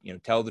really,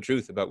 tell the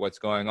truth about what's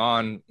going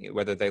on,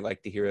 whether they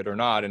like to hear it or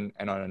not, and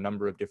on a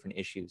number of different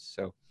issues.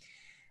 So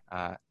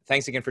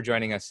thanks again for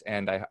joining us,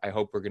 and I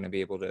hope we're going to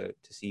be able to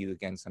see you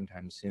again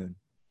sometime soon.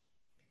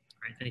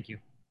 All right, thank you.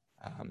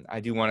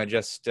 I do want to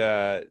just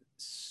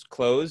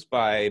close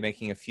by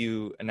making a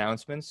few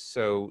announcements.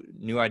 So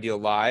New Ideal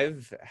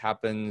Live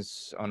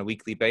happens on a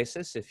weekly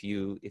basis. If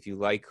you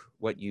like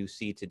what you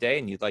see today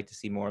and you'd like to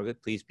see more of it,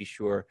 please be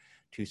sure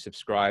to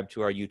subscribe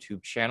to our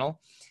YouTube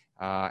channel.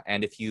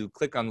 And if you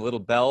click on the little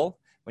bell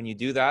when you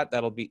do that,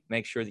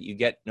 make sure that you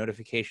get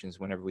notifications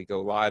whenever we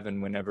go live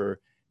and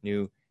whenever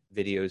new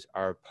videos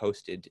are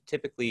posted.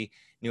 Typically,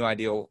 New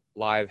Ideal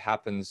Live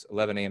happens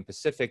 11 a.m.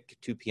 Pacific,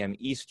 2 p.m.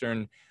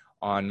 Eastern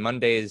on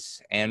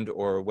Mondays and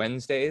or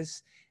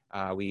Wednesdays.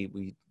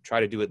 We try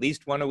to do at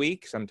least one a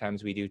week.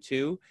 Sometimes we do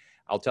two.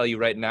 I'll tell you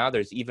right now,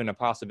 there's even a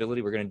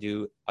possibility we're going to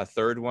do a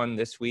third one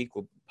this week.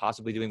 We'll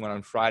possibly doing one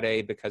on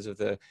Friday because of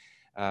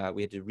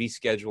we had to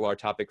reschedule our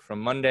topic from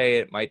Monday.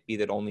 It might be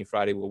that only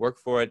Friday will work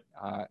for it.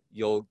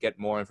 You'll get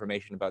more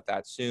information about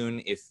that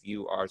soon if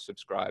you are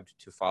subscribed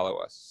to follow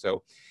us.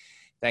 So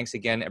thanks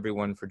again,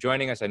 everyone, for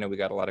joining us. I know we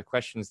got a lot of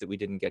questions that we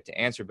didn't get to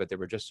answer, but there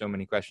were just so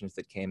many questions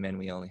that came in.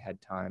 We only had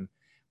time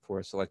for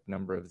a select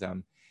number of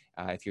them.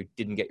 If you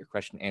didn't get your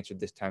question answered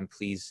this time,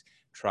 please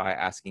try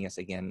asking us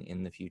again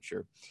in the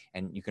future.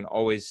 And you can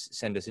always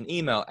send us an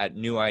email at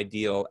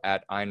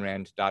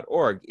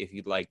newideal@AynRand.org if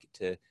you'd like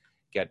to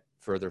get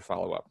further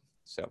follow-up.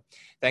 So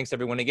thanks,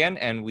 everyone, again,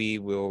 and we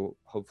will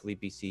hopefully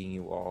be seeing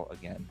you all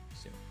again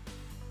soon.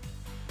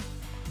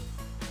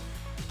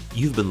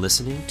 You've been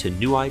listening to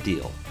New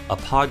Ideal, a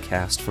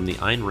podcast from the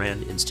Ayn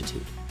Rand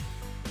Institute.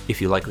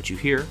 If you like what you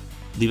hear,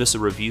 leave us a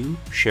review,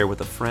 share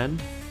with a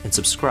friend, and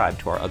subscribe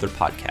to our other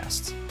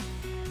podcasts.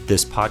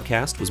 This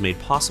podcast was made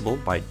possible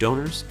by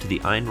donors to the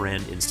Ayn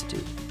Rand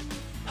Institute.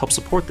 Help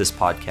support this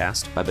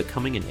podcast by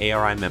becoming an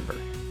ARI member.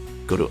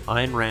 Go to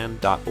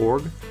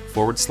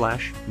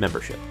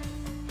aynrand.org/membership.